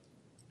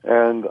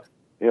 and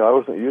I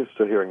wasn't used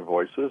to hearing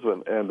voices,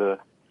 and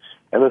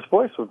this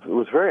voice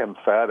was very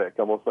emphatic,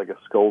 almost like a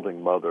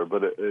scolding mother.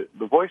 But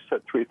the voice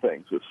said three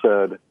things. It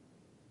said,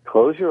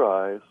 "Close your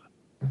eyes,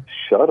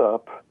 shut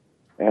up,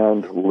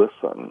 and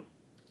listen."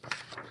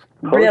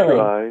 Close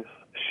your eyes,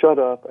 shut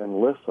up,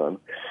 and listen.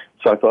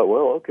 So I thought,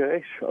 well,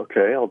 okay,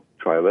 I'll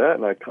try that,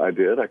 and I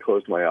did. I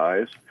closed my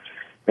eyes,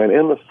 and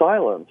in the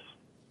silence,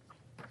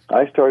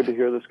 I started to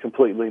hear this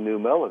completely new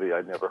melody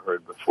I'd never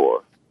heard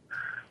before.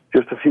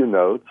 Just a few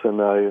notes,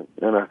 and I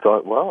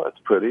thought, well, that's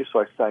pretty. So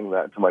I sang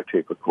that to my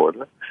tape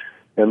recorder,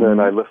 and then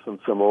I listened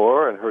some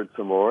more and heard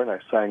some more, and I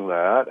sang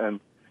that, and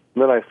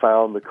then I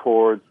found the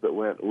chords that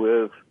went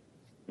with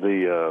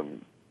the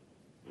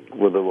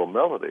little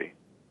melody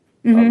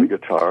on the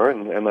guitar,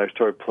 and I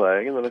started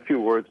playing, and then a few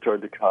words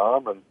started to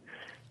come,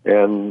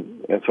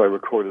 and so I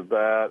recorded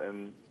that,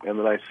 and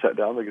then I sat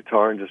down the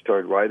guitar and just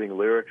started writing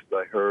lyrics that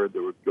I heard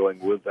that were going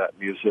with that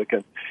music,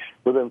 and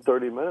within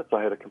 30 minutes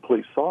I had a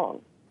complete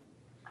song.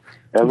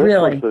 And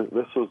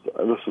this was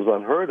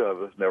unheard of.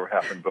 This never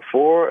happened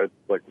before. It's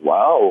like,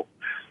 wow.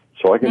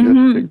 So I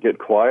can just get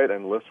quiet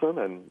and listen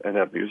and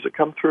have music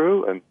come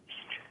through,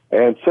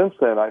 and since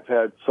then I've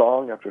had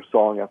song after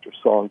song after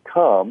song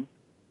come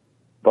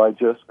by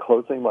just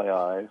closing my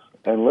eyes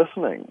and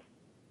listening.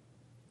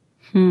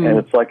 And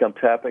it's like I'm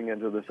tapping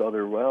into this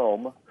other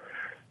realm.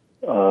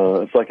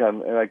 It's like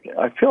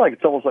I feel like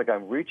it's almost like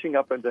I'm reaching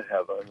up into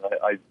heaven.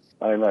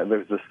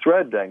 There's this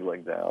thread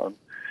dangling down,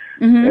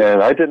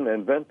 and I didn't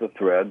invent the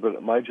thread,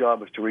 but my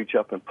job is to reach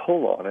up and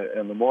pull on it.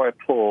 And the more I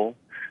pull,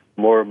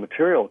 more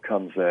material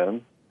comes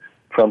in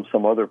from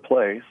some other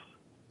place.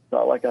 It's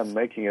not like I'm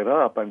making it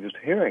up; I'm just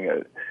hearing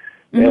it,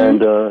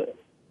 and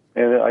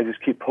I just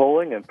keep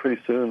pulling, and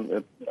pretty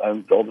soon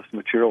all this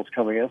material is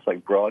coming in. It's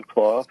like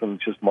broadcloth, and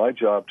it's just my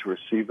job to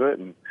receive it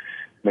and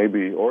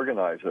maybe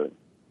organize it.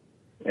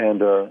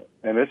 And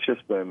it's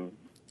just been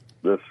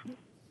this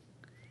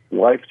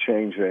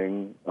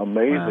life-changing,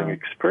 amazing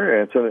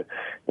experience. And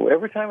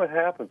every time it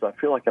happens, I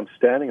feel like I'm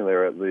standing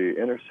there at the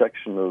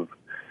intersection of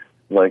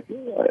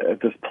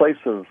this place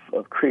of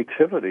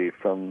creativity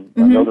from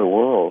another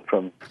world,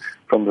 from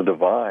the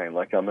divine.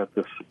 Like I'm at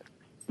this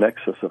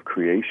nexus of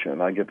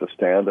creation. I get to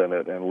stand in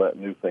it and let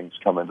new things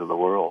come into the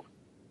world.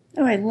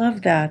 Oh, I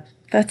love that.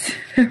 That's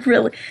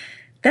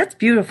that's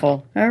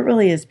beautiful. That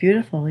really is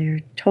beautiful.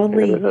 You're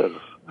totally, it is.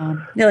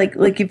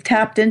 Like you've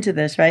tapped into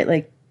this, right?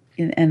 Like,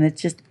 and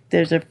it's just,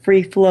 there's a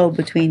free flow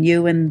between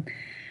you and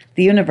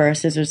the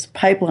universe. There's a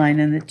pipeline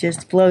and it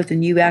just flows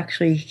and you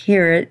actually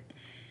hear it.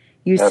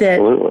 You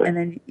Absolutely.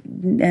 sit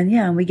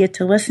and we get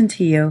to listen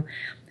to you.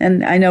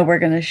 And I know we're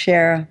going to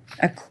share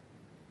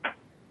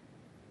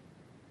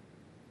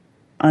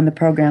on the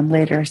program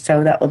later,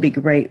 so that will be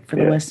great for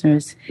the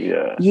listeners.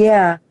 Yeah.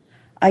 Yeah.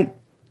 I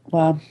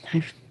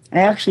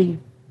actually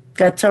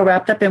got so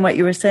wrapped up in what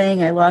you were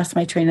saying, I lost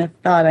my train of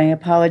thought. I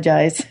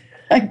apologize.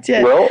 I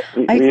did. Well,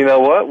 you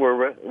know what?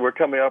 We're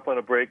coming up on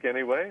a break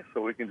anyway,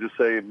 so we can just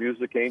say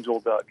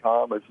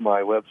musicangel.com is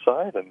my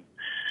website,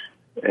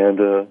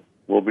 and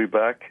we'll be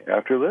back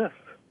after this.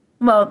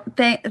 Well,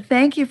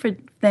 thank you for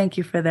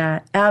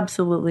that.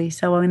 Absolutely.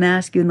 So I'm going to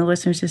ask you and the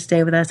listeners to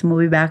stay with us, and we'll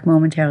be back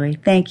momentarily.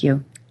 Thank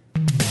you.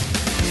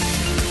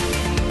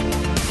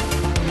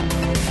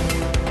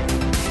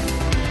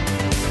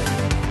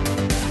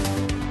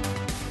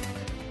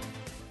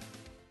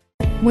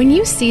 When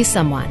you see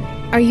someone,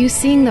 are you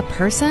seeing the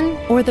person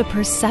or the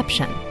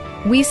perception?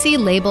 We see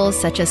labels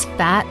such as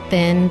fat,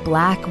 thin,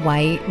 black,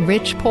 white,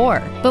 rich,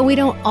 poor, but we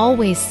don't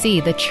always see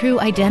the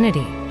true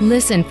identity.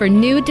 Listen for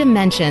New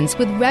Dimensions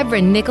with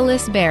Reverend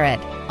Nicholas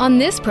Barrett. On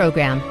this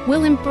program,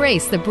 we'll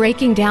embrace the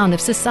breaking down of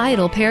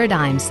societal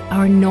paradigms,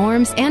 our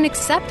norms, and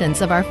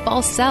acceptance of our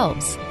false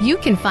selves. You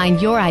can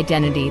find your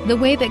identity the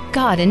way that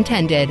God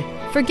intended.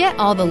 Forget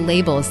all the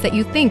labels that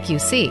you think you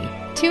see.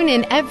 Tune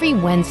in every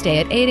Wednesday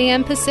at 8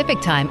 a.m.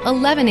 Pacific Time,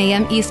 11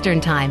 a.m.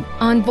 Eastern Time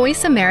on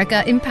Voice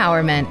America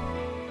Empowerment.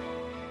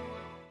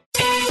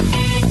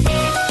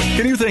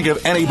 Can you think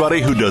of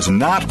anybody who does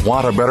not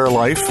want a better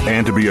life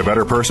and to be a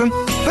better person?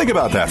 Think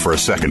about that for a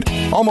second.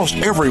 Almost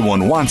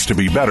everyone wants to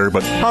be better,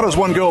 but how does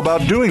one go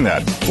about doing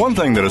that? One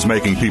thing that is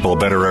making people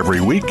better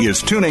every week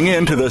is tuning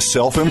in to the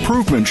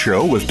Self-Improvement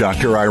Show with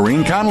Dr.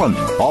 Irene Conlon.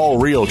 All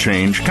real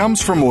change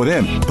comes from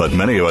within, but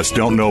many of us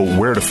don't know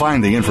where to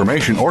find the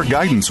information or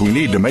guidance we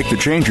need to make the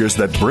changes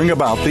that bring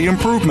about the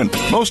improvement.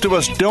 Most of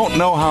us don't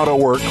know how to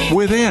work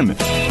within.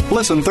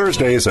 Listen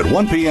Thursdays at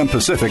 1 p.m.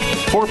 Pacific,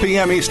 4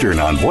 p.m. Eastern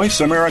on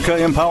Voice America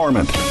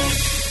Empowerment.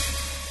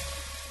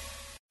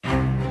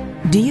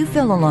 Do you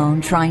feel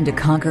alone trying to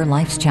conquer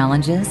life's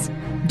challenges?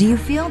 Do you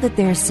feel that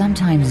there's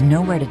sometimes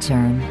nowhere to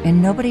turn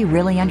and nobody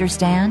really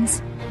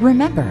understands?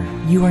 Remember,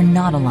 you are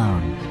not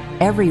alone.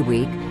 Every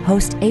week,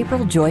 host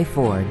April Joy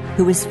Ford,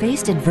 who has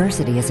faced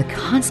adversity as a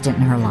constant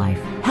in her life,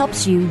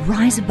 helps you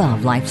rise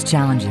above life's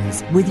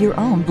challenges with your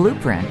own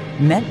blueprint,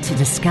 meant to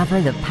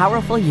discover the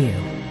powerful you.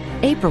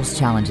 April's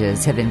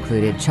challenges have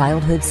included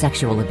childhood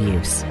sexual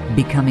abuse,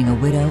 becoming a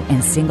widow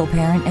and single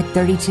parent at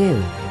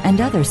 32, and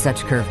other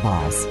such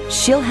curveballs.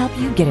 She'll help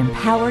you get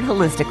empowered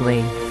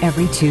holistically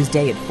every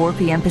Tuesday at 4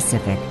 p.m.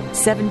 Pacific,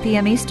 7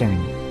 p.m. Eastern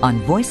on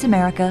Voice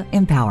America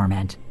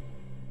Empowerment.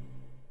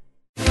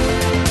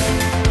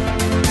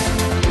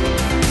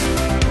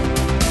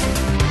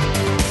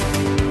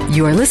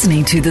 You are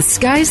listening to The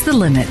Sky's the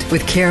Limit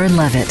with Karen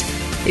Levitt.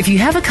 If you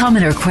have a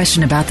comment or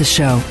question about the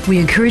show, we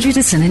encourage you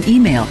to send an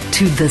email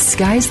to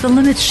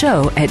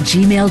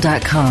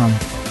thesky'sthelimitshow@gmail.com.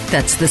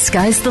 That's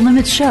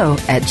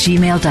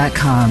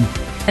thesky'sthelimitshow@gmail.com.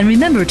 And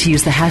remember to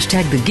use the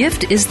hashtag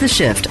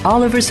 #TheGiftIsTheShift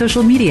all over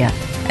social media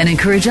and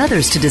encourage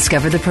others to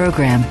discover the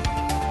program.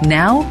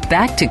 Now,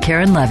 back to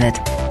Karen Levitt.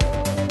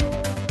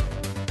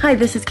 Hi,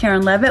 this is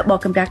Karen Levitt.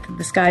 Welcome back to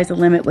The Sky's the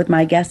Limit with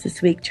my guest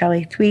this week,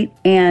 Charley Thweat.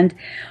 And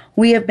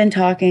we have been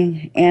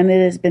talking, and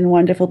it has been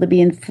wonderful to be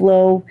in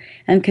flow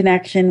and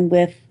connection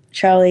with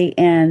Charley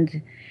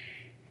and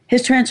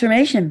his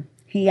transformation.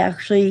 He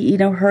actually,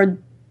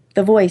 heard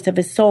the voice of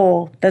his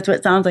soul. That's what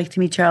it sounds like to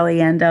me, Charley,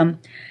 and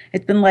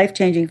it's been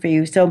life-changing for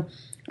you. So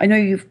I know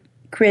you've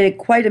created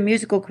quite a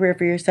musical career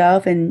for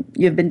yourself, and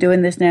you've been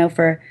doing this now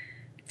for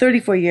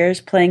 34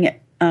 years, playing at,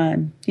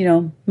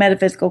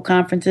 metaphysical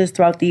conferences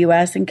throughout the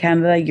U.S. and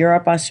Canada,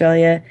 Europe,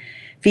 Australia,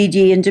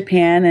 Fiji, and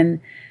Japan, and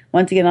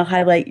once again, I'll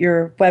highlight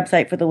your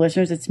website for the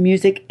listeners. It's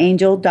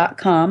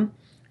musicangel.com.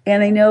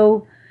 And I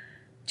know,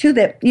 too,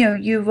 that,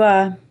 you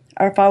are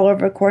a follower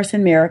of A Course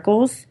in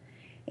Miracles,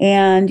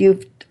 and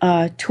you've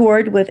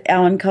toured with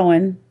Alan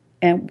Cohen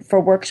and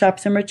for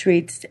workshops and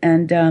retreats,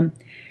 and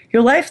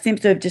your life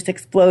seems to have just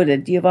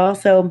exploded. You've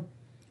also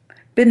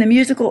been the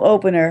musical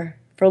opener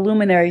for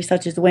luminaries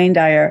such as Wayne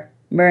Dyer,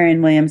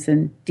 Marianne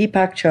Williamson,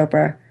 Deepak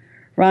Chopra,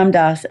 Ram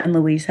Dass, and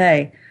Louise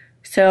Hay.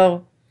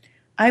 So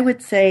I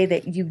would say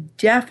that you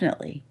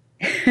definitely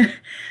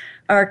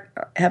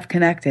have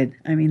connected.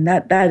 I mean,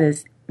 that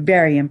is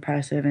very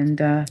impressive. And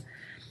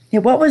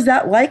what was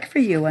that like for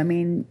you? I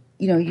mean,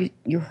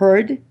 you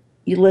heard,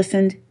 you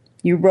listened,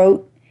 you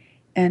wrote,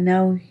 and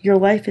now your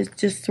life has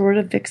just sort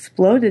of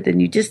exploded,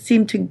 and you just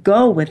seem to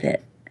go with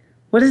it.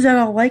 What is that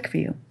all like for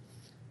you?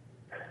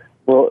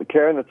 Well,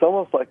 Karen, it's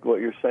almost like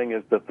what you're saying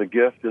is that the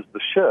gift is the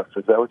shift.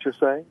 Is that what you're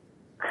saying?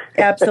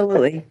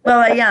 Absolutely. Well,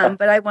 I am,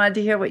 but I wanted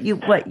to hear what you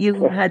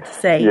had to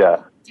say.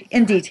 Yeah.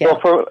 In detail.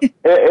 Well,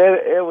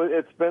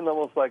 it's been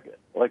almost like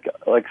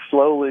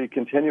slowly,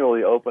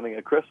 continually opening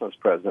a Christmas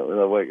present. You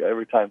know, like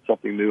every time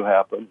something new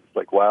happens, it's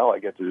like, wow, I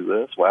get to do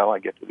this. Wow, I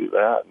get to do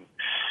that.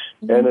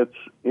 And it's,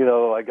 you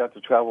know, I got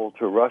to travel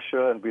to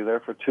Russia and be there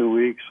for 2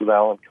 weeks with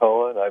Alan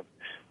Cohen.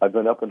 I've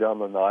been up and down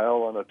the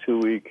Nile on a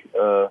 2-week,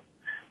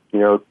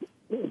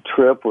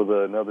 trip with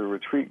another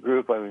retreat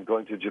group. I've been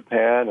going to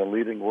Japan and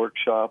leading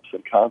workshops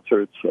and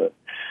concerts.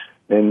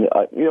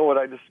 What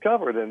I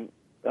discovered, and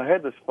I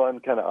had this fun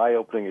kind of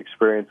eye-opening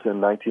experience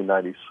in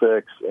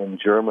 1996 in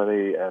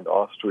Germany and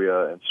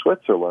Austria and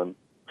Switzerland,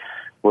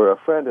 where a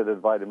friend had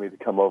invited me to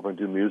come over and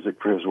do music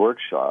for his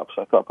workshops.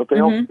 I thought, but they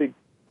all speak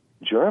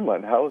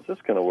German. How is this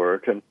going to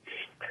work? And,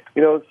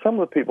 you know, some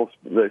of the people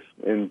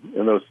in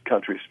those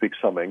countries speak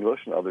some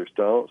English and others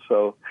don't,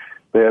 so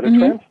they had a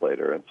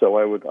translator. And so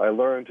I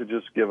learned to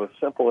just give a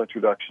simple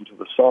introduction to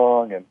the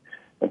song and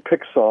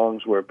pick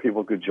songs where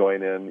people could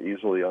join in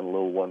easily on a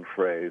little one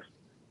phrase.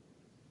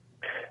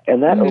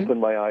 And that opened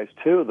my eyes,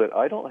 too, that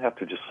I don't have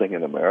to just sing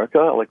in America.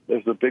 Like,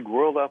 there's a big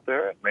world out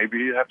there. Maybe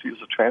you have to use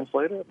a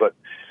translator. But,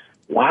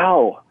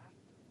 wow,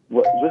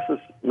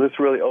 this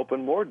really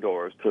opened more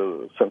doors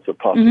to a sense of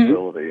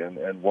possibility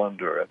and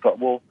wonder. I thought,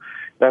 and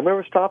I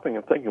remember stopping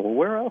and thinking, well,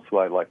 where else would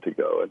I like to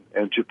go?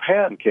 And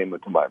Japan came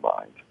into my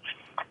mind.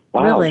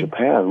 Wow, really?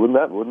 Japan,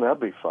 wouldn't that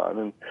be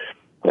fun?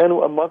 And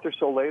a month or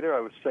so later, I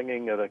was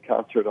singing at a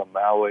concert on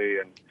Maui,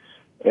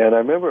 and I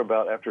remember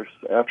about after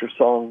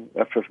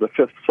the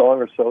fifth song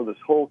or so, this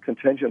whole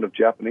contingent of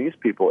Japanese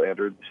people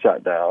entered,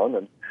 sat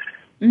down,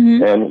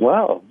 and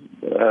wow,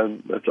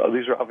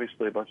 these are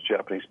obviously a bunch of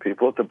Japanese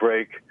people. At the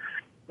break,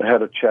 I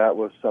had a chat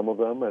with some of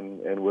them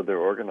and with their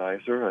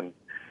organizer,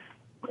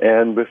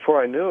 and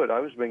before I knew it, I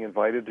was being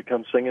invited to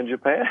come sing in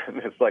Japan.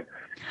 It's like,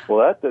 well,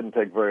 that didn't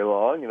take very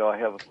long. You know, I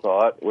have a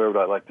thought, where would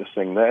I like to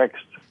sing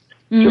next?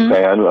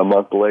 Japan. A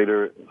month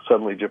later,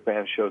 suddenly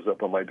Japan shows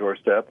up on my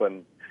doorstep,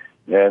 and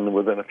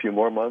within a few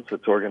more months,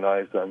 it's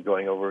organized. I'm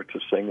going over to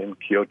sing in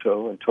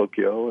Kyoto and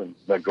Tokyo and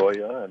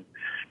Nagoya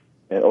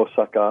and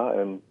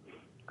Osaka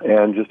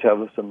and just have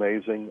this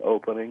amazing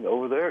opening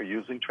over there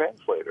using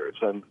translators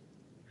and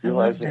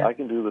realizing I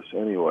can do this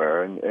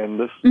anywhere. And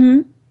this,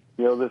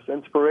 this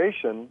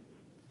inspiration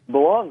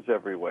belongs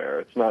everywhere.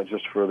 It's not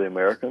just for the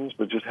Americans,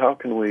 but just how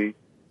can we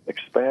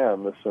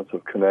expand this sense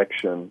of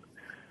connection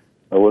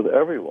with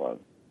everyone?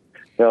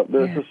 Now,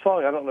 there's a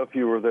song, I don't know if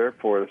you were there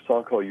for it, a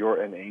song called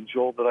You're an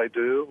Angel that I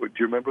do. Do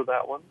you remember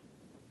that one?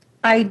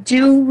 I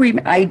do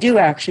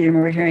actually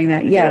remember hearing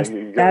that. Yes,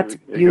 that's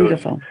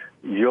beautiful. Goes,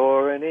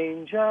 you're an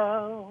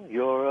angel,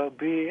 you're a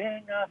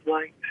being of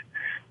light.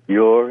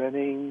 You're an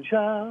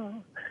angel,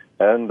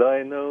 and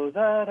I know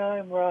that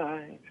I'm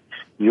right.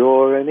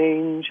 You're an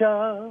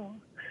angel,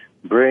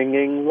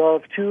 bringing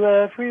love to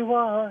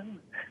everyone,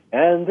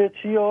 and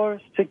it's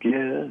yours to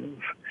give.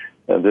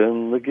 And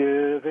in the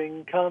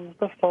giving comes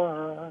the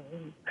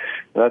fun.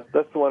 That's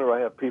the one where I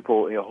have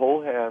people,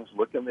 hold hands,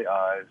 look in the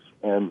eyes,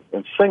 and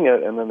sing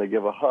it, and then they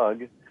give a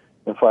hug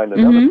and find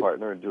another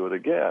partner and do it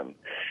again.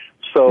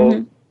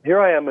 So here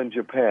I am in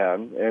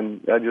Japan,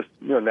 and I just,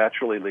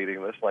 naturally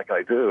leading this like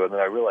I do, and then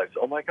I realized,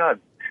 oh my God,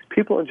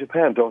 people in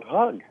Japan don't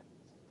hug.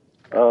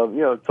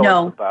 It's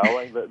always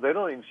bowing. They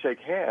don't even shake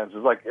hands.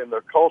 It's like in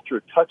their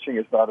culture, touching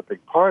is not a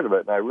big part of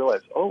it. And I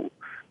realized,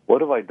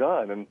 what have I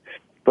done?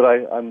 But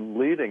I'm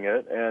leading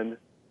it, and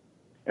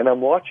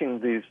I'm watching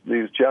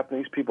these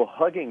Japanese people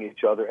hugging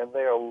each other, and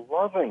they are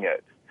loving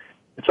it.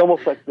 It's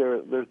almost like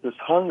there's this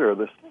hunger,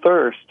 this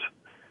thirst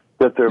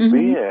that their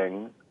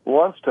being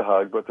wants to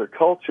hug, but their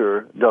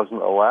culture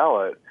doesn't allow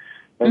it.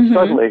 And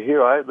suddenly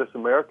this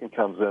American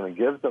comes in and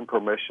gives them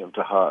permission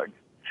to hug,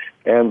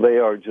 and they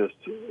are just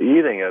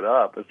eating it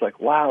up. It's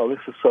like, wow, this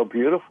is so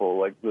beautiful,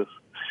 like this,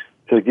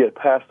 to get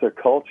past their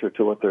culture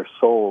to what their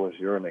soul is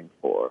yearning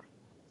for.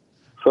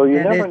 So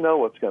you never know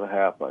what's going to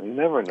happen. You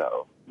never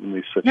know in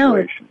these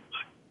situations.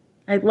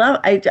 No,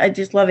 I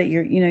just love it.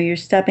 You're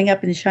stepping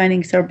up and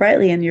shining so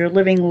brightly, and you're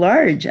living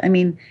large. I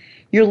mean,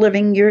 you're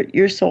living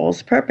your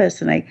soul's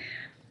purpose. And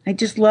I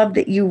just love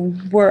that you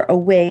were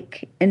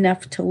awake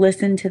enough to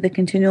listen to the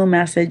continual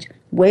message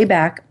way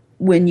back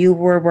when you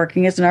were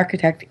working as an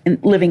architect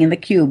and living in the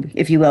cube,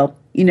 if you will,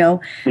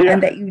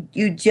 and that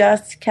you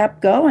just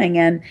kept going.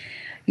 And,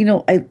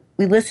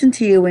 we listened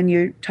to you when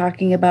you're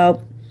talking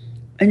about,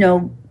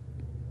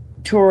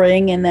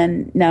 touring, and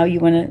then now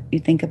you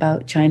think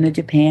about China,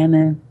 Japan,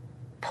 and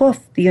poof,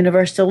 the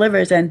universe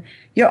delivers, and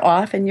you're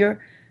off, and you're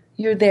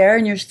there,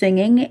 and you're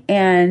singing,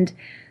 and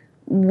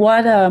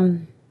what a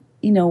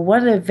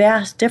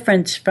vast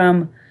difference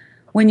from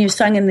when you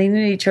sung in the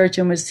Unity Church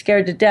and was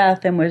scared to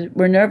death and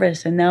were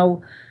nervous, and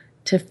now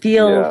to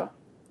feel,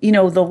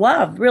 the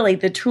love, really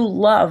the true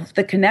love,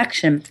 the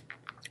connection,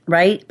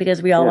 right?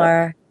 Because we all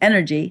are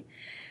energy.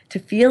 To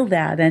feel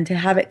that and to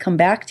have it come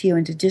back to you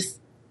and to just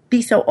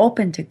be so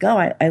open to go.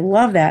 I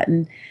love that.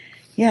 And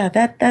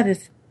that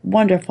is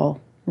wonderful.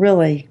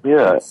 really.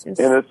 Yeah,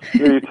 and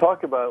you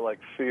talk about like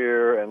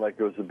fear and like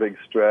it was a big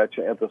stretch.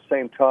 And at the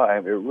same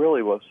time, it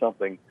really was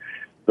something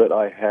that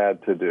I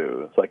had to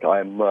do. It's like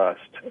I must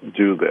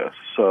do this.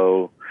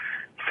 So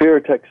fear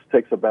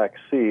takes a back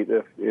seat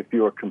if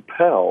you are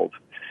compelled.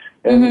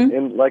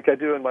 And like I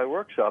do in my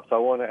workshops, I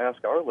want to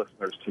ask our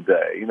listeners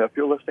today, if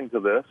you're listening to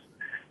this,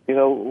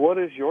 what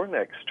is your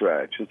next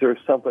stretch? Is there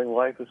something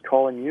life is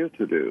calling you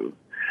to do?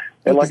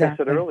 And like I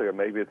said earlier,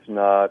 maybe it's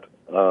not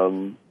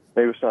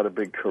a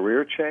big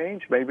career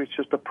change. Maybe it's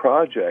just a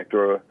project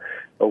or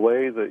a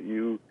way that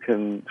you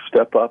can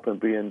step up and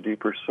be in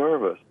deeper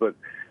service. But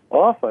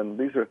often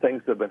these are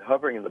things that have been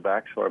hovering in the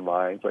backs of our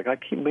minds. Like I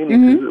keep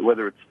meaning to do it,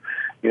 whether it's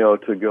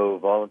to go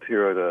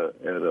volunteer at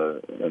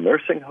a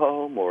nursing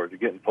home or to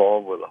get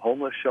involved with a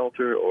homeless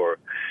shelter or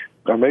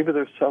maybe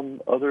there's some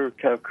other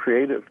kind of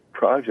creative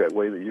project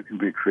way that you can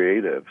be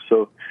creative.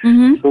 So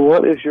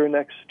what is your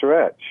next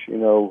stretch?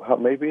 How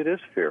maybe it is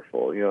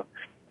fearful.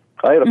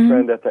 I had a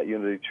friend at that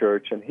Unity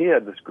Church, and he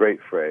had this great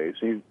phrase.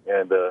 You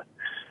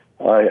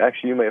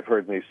may have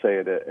heard me say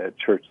it at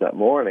church that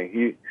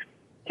morning.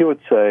 He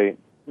would say,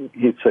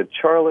 he said,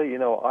 Charlie,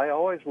 I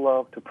always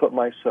love to put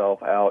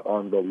myself out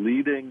on the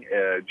leading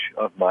edge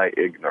of my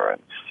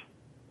ignorance.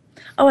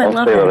 Oh, I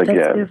love that.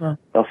 That's beautiful.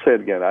 I'll say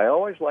it again. I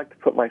always like to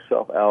put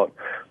myself out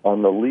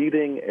on the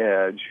leading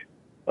edge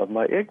of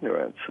my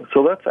ignorance.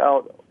 So that's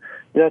out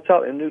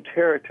in new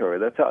territory.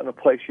 That's out in a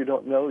place you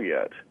don't know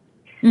yet.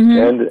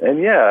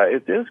 And yeah,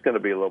 it is going to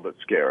be a little bit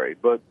scary,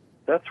 but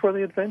that's where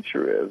the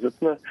adventure is.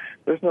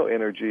 There's no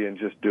energy in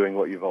just doing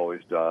what you've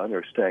always done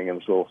or staying in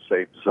this little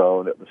safe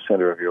zone at the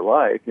center of your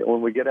life.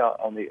 When we get out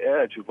on the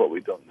edge of what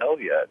we don't know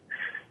yet,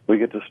 we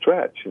get to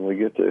stretch and we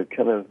get to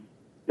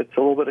it's a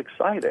little bit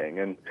exciting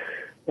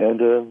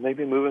and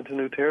maybe move into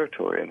new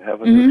territory and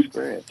have a new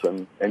experience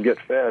and get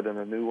fed in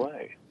a new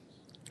way.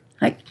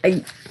 I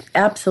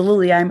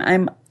absolutely. I'm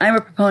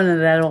a proponent of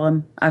that. Well,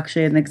 I'm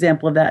actually an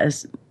example of that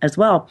as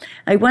well.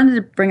 I wanted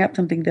to bring up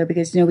something though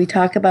because we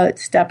talk about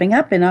stepping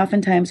up, and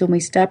oftentimes when we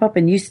step up,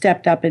 and you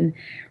stepped up and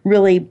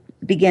really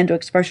began to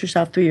express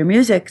yourself through your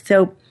music.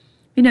 So,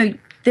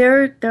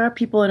 there are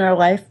people in our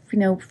life,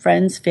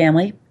 friends,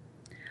 family,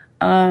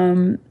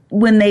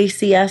 when they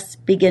see us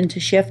begin to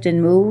shift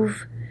and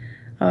move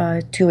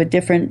to a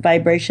different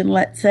vibration,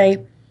 let's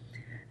say,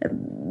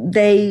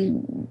 they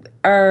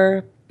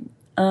are.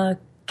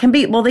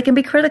 They can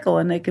be critical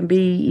and they can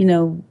be,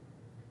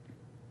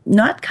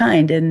 not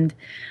kind. And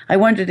I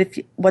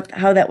wondered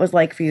how that was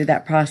like for you,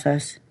 that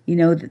process.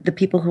 The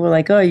people who were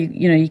like, oh,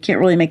 you can't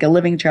really make a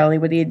living, Charlie.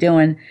 What are you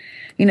doing?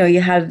 You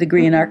had a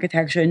degree in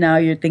architecture and now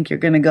you think you're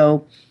going to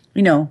go,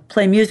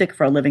 play music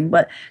for a living.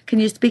 But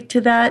can you speak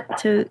to that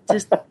to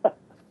just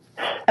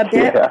a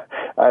bit? Yeah,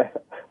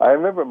 I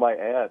remember my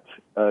aunt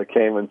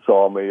came and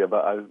saw me I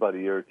was about a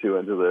year or two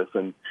into this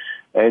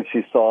and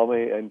she saw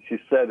me, and she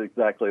said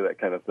exactly that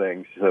kind of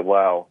thing. She said,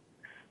 wow,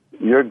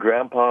 your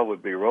grandpa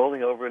would be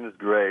rolling over in his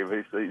grave.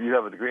 He said, you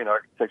have a degree in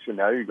architecture,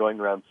 now you're going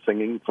around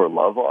singing for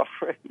love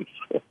offerings.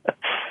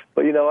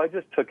 But, I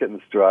just took it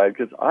in stride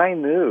because I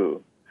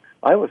knew,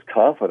 I was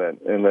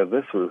confident in that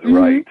this was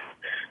right.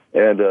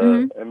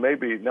 And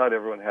maybe not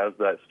everyone has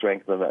that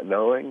strength and that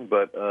knowing,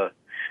 but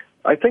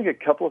I think a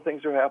couple of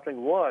things are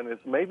happening. One is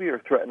maybe you're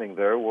threatening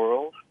their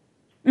world.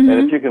 And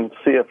if you can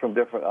see it from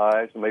different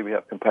eyes and maybe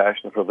have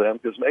compassion for them,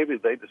 because maybe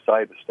they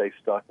decide to stay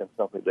stuck in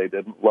something they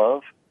didn't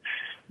love.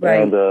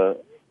 Right. And the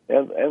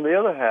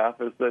other half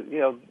is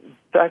that,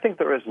 I think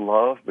there is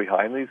love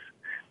behind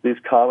these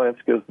comments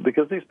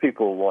because these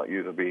people want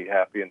you to be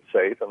happy and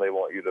safe and they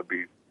want you to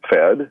be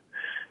fed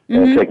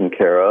and taken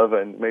care of.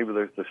 And maybe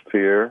there's this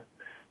fear,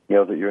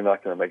 that you're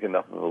not going to make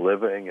enough of a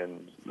living.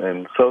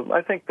 And so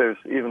I think there's,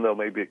 even though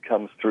maybe it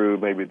comes through,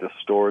 maybe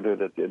distorted,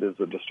 it is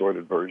a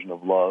distorted version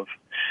of love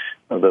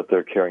that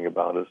they're caring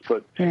about us.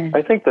 But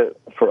I think that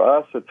for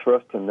us, it's for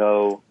us to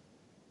know,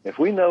 if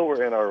we know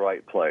we're in our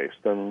right place,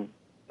 then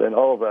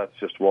all of that's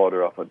just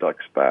water off a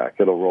duck's back.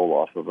 It'll roll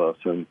off of us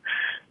and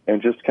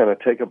just kind of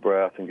take a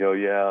breath and go,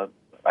 yeah,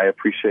 I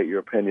appreciate your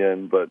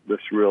opinion, but this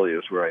really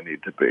is where I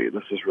need to be.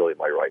 This is really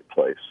my right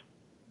place.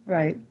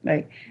 Right.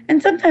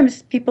 And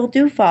sometimes people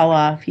do fall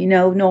off,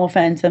 no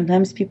offense.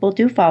 Sometimes people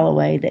do fall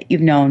away that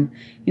you've known,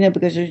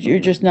 because you're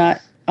just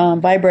not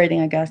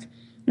vibrating, I guess,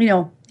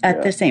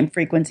 at the same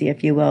frequency,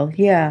 if you will.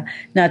 Yeah.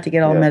 Not to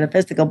get all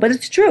metaphysical, but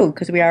it's true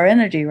because we are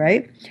energy,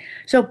 right?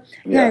 So,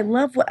 I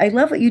love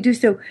what you do.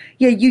 So,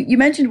 you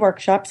mentioned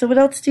workshops. So what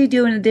else do you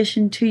do in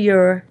addition to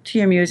your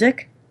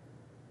music?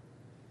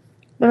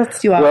 What else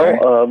do you offer?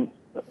 Well,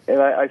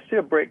 and I see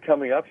a break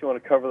coming up. You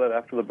want to cover that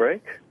after the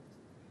break?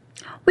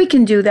 We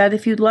can do that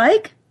if you'd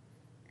like.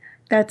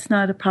 That's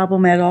not a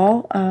problem at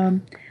all.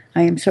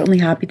 I am certainly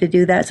happy to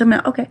do that. So,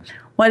 okay,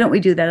 why don't we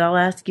do that? I'll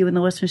ask you and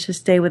the listeners to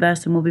stay with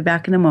us, and we'll be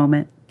back in a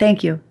moment.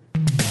 Thank you.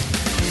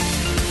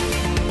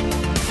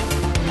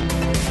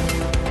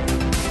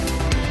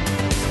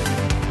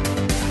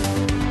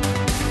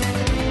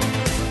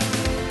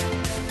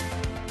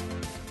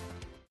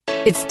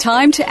 It's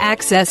time to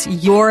access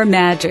your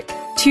magic.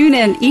 Tune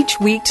in each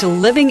week to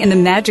Living in the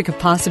Magic of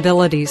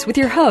Possibilities with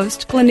your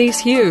host,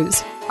 Glenise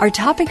Hughes. Our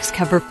topics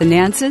cover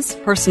finances,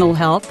 personal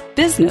health,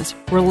 business,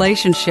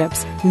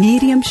 relationships,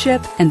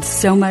 mediumship, and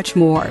so much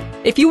more.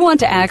 If you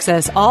want to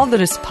access all that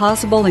is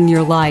possible in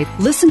your life,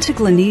 listen to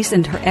Glenise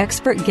and her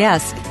expert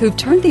guests who've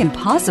turned the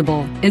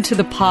impossible into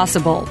the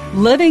possible.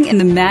 Living in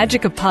the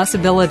Magic of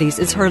Possibilities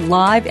is heard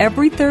live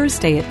every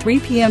Thursday at 3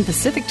 p.m.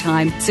 Pacific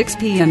Time, 6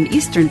 p.m.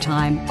 Eastern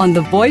Time on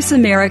the Voice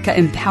America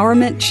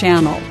Empowerment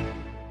Channel.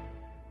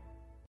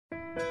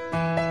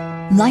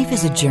 Life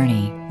is a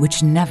journey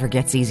which never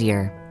gets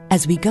easier.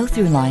 As we go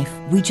through life,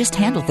 we just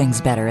handle things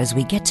better as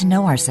we get to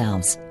know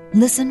ourselves.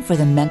 Listen for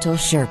The Mental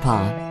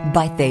Sherpa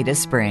by Theta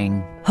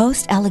Spring.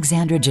 Host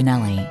Alexandra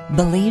Janelli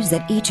believes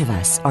that each of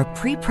us are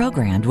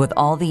pre-programmed with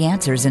all the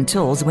answers and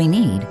tools we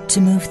need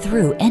to move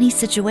through any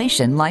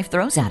situation life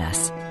throws at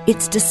us.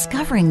 It's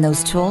discovering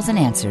those tools and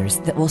answers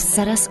that will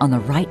set us on the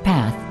right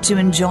path to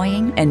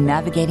enjoying and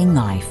navigating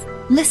life.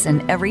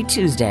 Listen every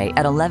Tuesday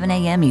at 11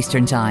 a.m.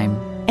 Eastern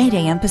Time, 8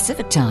 a.m.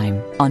 Pacific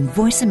Time on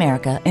Voice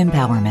America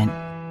Empowerment.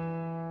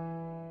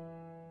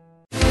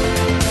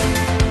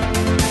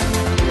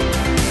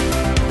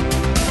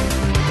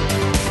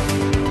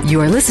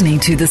 You are listening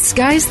to The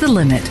Sky's the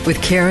Limit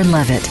with Karen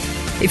Levitt.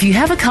 If you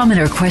have a comment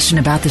or question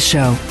about the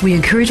show, we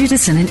encourage you to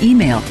send an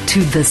email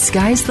to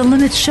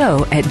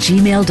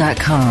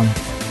thesky'sthelimitshow@gmail.com.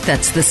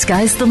 That's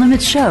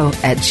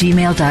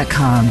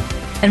thesky'sthelimitshow@gmail.com.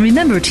 And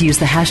remember to use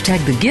the hashtag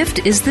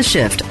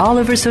 #TheGiftIsTheShift all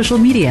over social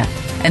media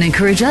and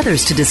encourage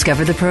others to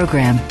discover the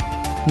program.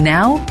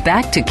 Now,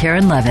 back to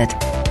Karen Levitt.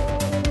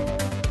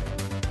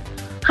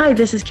 Hi,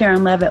 this is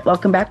Karen Levitt.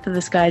 Welcome back to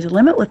The Sky's the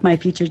Limit with my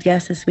featured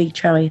guest this week,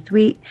 Charley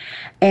Thweat.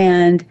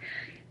 And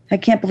I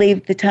can't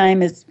believe the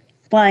time is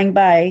flying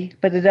by,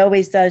 but it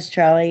always does,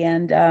 Charley.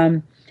 And,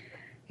 I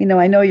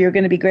know you're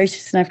going to be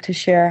gracious enough to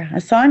share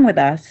a song with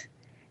us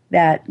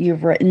that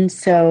you've written.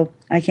 So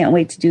I can't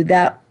wait to do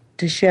that,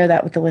 to share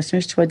that with the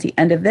listeners towards the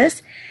end of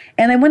this.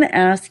 And I want to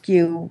ask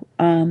you,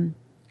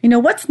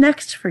 what's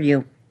next for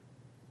you?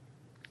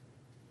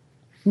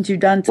 Since you've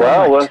done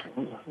so much.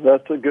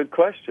 That's a good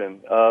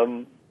question.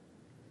 One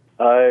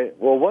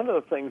of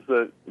the things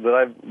that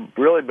I've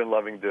really been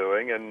loving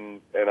doing, and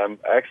I'm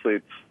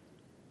actually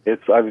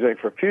I've been doing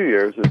for a few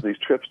years, is these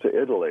trips to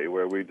Italy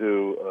where we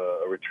do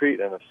a retreat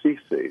in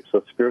Assisi, so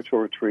a spiritual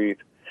retreat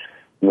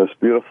in this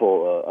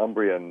beautiful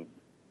Umbrian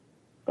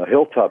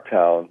hilltop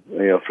town,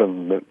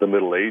 from the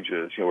Middle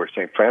Ages, where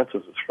St.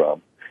 Francis is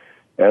from.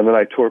 And then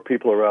I tour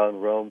people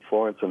around Rome,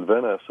 Florence, and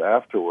Venice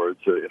afterwards,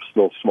 a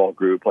little small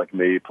group like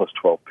me plus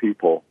 12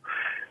 people.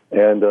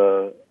 And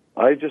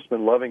I've just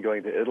been loving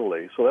going to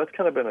Italy. So that's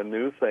kind of been a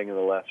new thing in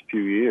the last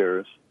few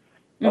years.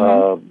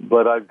 Mm-hmm.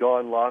 But I've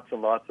gone lots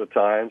and lots of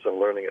times. I'm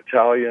learning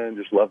Italian,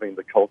 just loving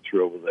the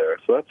culture over there.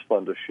 So that's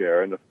fun to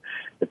share. And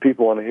if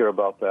people want to hear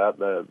about that,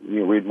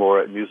 you can read more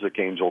at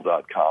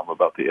musicangel.com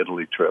about the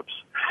Italy trips.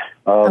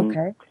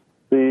 Okay.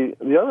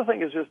 The other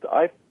thing is just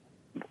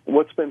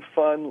what's been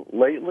fun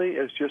lately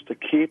is just to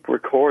keep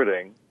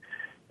recording.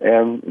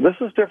 And this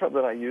is different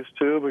than I used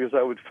to, because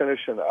I would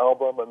finish an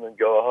album and then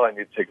go, I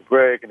need to take a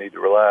break, I need to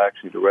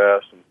relax, I need to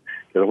rest and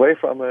get away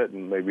from it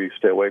and maybe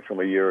stay away from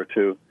a year or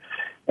two.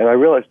 And I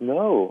realized,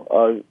 no,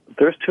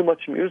 there's too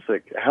much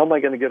music. How am I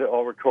going to get it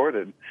all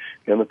recorded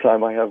in the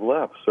time I have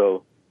left?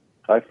 So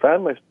I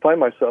find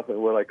myself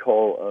in what I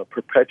call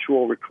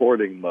perpetual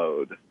recording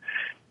mode.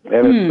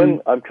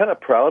 And I'm kind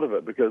of proud of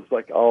it, because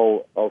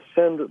I'll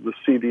send the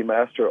CD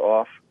master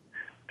off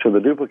to the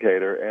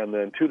duplicator, and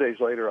then 2 days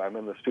later I'm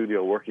in the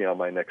studio working on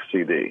my next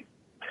CD.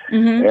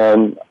 Mm-hmm.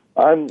 And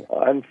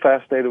I'm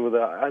fascinated with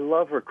that. I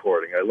love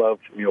recording. I love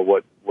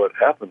what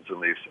happens in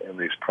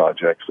these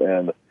projects,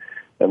 and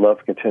I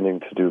love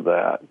continuing to do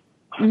that.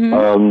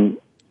 Mm-hmm.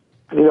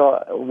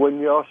 When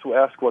you also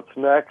ask what's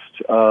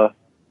next, I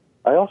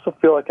also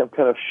feel like I'm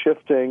kind of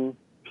shifting.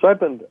 So I've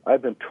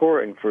been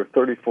touring for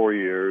 34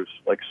 years,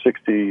 like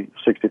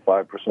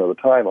 65% of the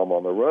time I'm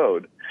on the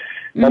road.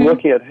 Mm-hmm. I'm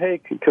looking at, hey,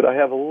 could I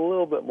have a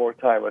little bit more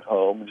time at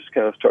home and just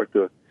kind of start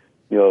to,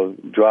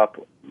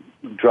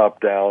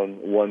 drop down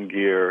one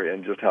gear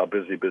and just how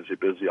busy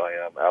I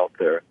am out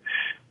there.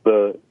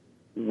 The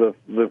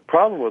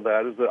problem with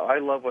that is that I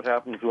love what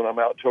happens when I'm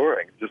out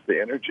touring, just the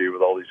energy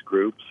with all these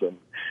groups and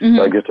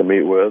I get to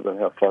meet with and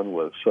have fun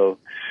with. So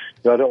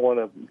I don't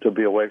want to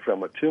be away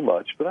from it too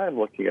much, but I'm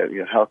looking at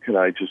how can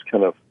I just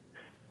kind of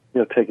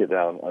take it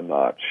down a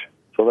notch.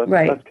 So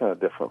that's kind of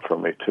different for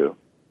me too.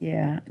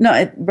 Yeah, no,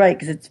 right,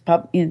 because it's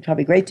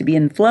probably great to be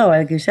in flow.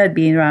 Like you said,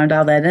 being around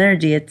all that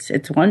energy,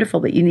 it's wonderful,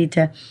 but you need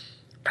to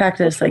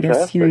practice, I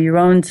guess, your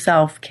own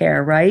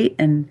self-care, right?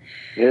 And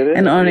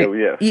honor.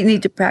 Yes. You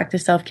need to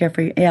practice self-care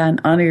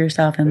and honor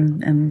yourself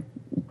and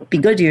be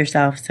good to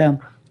yourself. So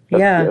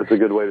that's a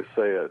good way to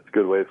say it. It's a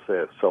good way to say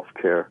it.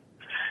 Self-care.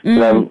 Mm-hmm.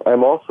 And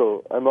I'm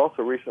also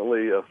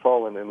recently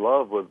fallen in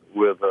love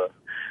with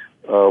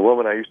a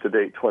woman I used to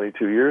date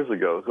 22 years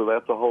ago. So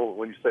that's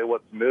when you say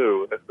what's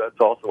new, that's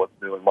also what's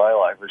new in my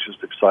life. It's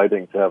just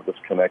exciting to have this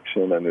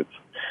connection, and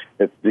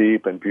it's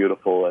deep and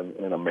beautiful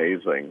and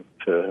amazing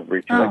to have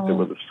reconnected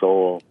with the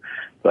soul.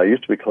 that I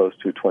used to be close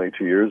to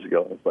 22 years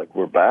ago. It's like,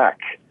 we're back.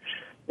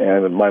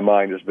 And my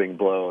mind is being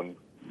blown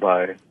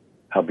by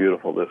how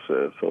beautiful this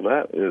is. So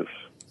that is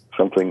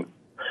something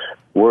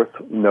worth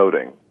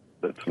noting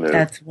that's new.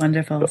 That's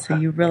wonderful. So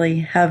you really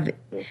have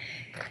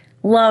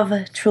love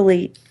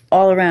truly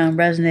all around,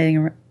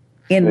 resonating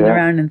in and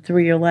around and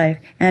through your life.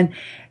 And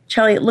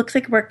Charley, it looks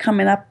like we're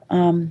coming up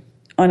on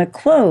a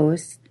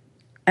close,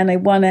 and I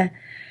want to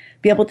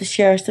be able to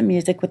share some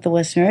music with the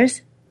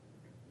listeners.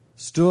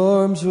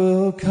 Storms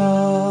will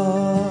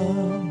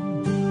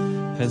come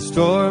and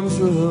storms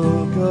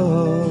will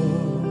go.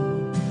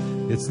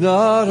 It's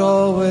not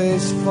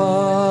always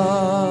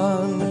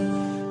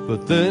fun,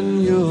 but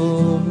then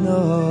you'll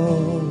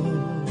know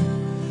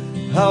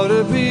how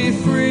to be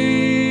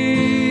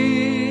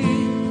free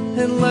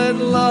and let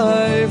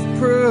life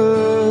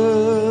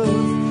prove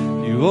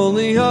you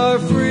only are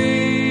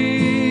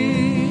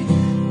free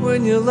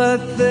when you let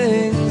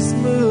things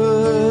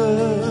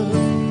move.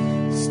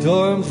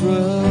 Storms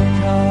will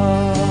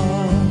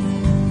come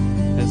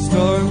and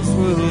storms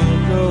will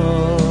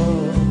go.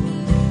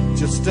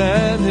 Just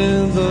stand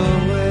in the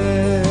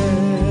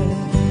wind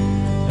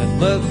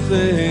and let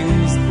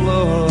things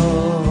blow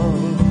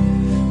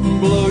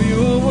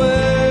you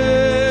away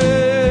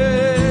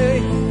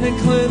and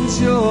cleanse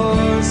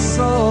your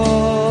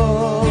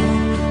soul.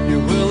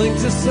 You're willing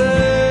to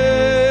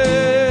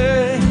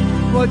say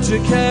what you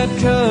can't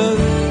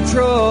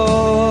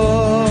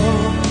control,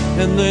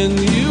 and then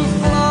you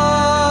fly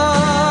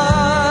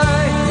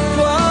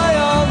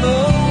on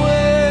the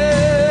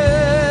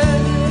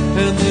wind,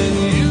 and then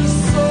you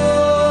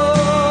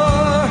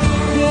soar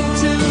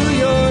into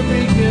your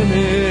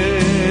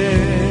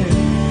beginning,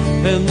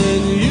 and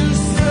then you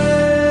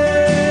sail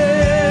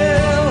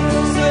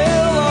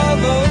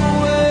on the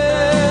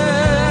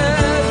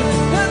wind,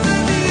 and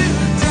then you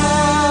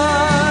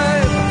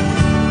dive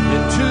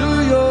into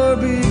your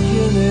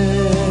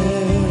beginning,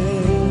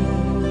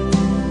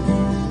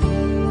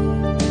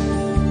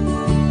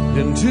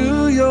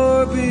 into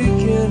your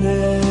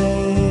beginning.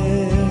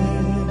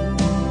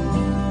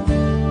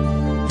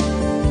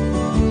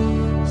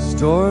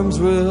 Storms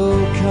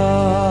will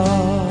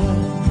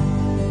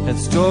come and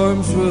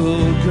storms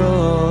will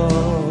go.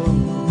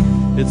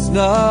 It's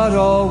not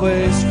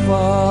always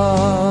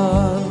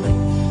fun,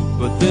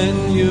 but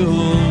then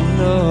you'll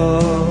know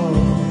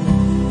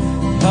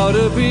how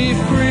to be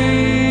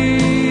free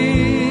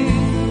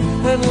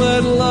and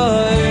let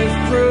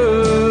life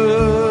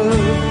prove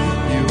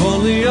you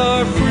only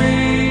are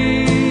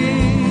free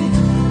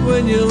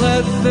when you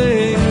let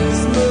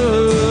things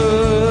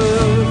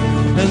move.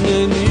 And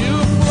then you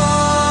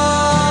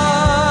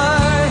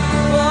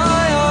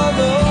fly on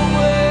the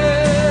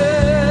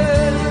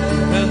wind,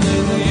 and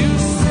then you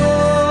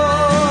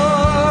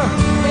soar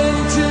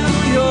into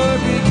your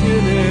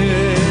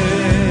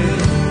beginning,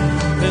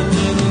 and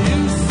then you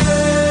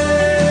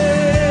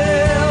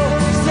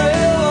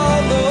sail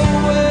on the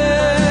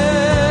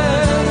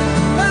wind,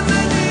 and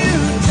then you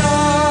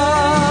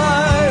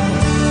dive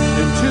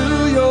into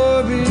your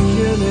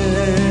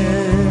beginning,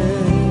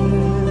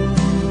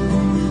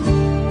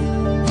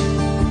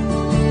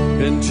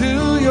 into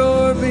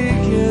your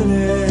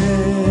beginning,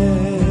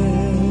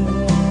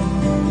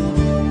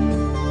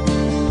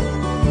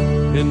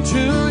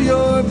 into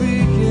your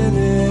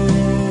beginning,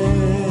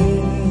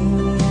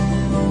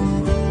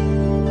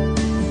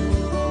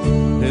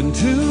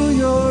 into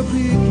your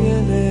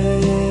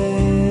beginning.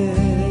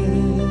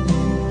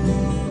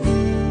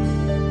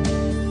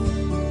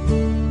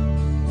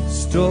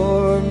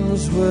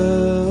 Storms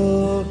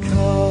will come.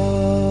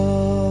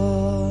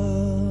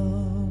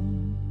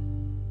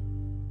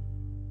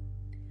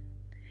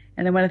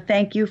 And I want to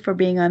thank you for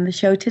being on the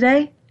show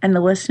today, and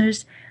the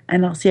listeners,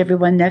 and I'll see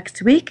everyone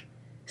next week.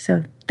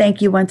 So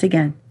thank you once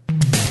again.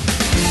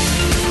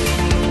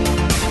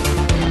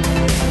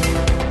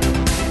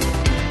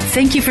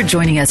 Thank you for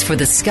joining us for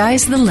The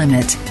Sky's the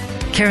Limit.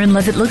 Karen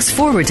Levitt looks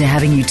forward to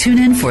having you tune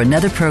in for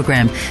another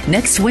program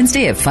next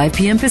Wednesday at 5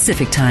 p.m.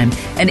 Pacific Time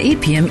and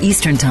 8 p.m.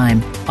 Eastern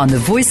Time on the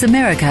Voice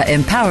America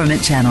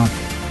Empowerment Channel.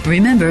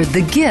 Remember,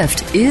 the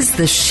gift is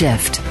the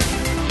shift.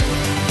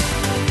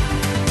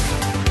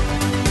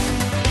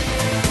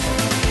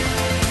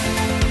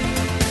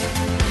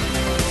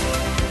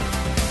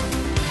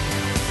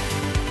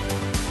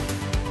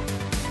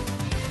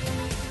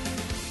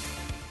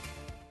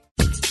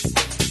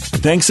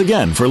 Thanks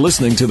again for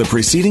listening to the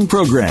preceding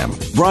program,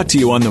 brought to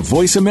you on the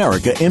Voice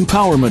America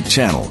Empowerment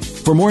Channel.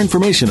 For more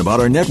information about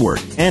our network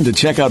and to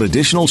check out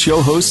additional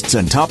show hosts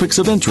and topics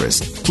of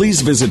interest, please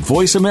visit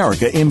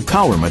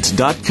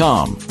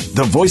voiceamericaempowerment.com.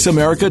 The Voice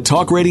America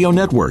Talk Radio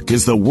Network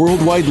is the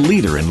worldwide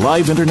leader in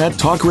live Internet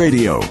talk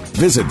radio.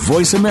 Visit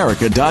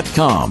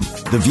voiceamerica.com.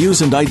 The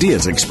views and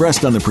ideas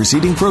expressed on the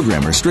preceding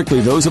program are strictly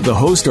those of the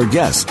host or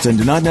guests and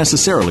do not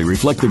necessarily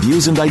reflect the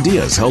views and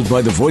ideas held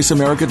by the Voice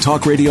America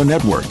Talk Radio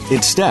Network,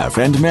 its staff,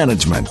 and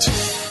management.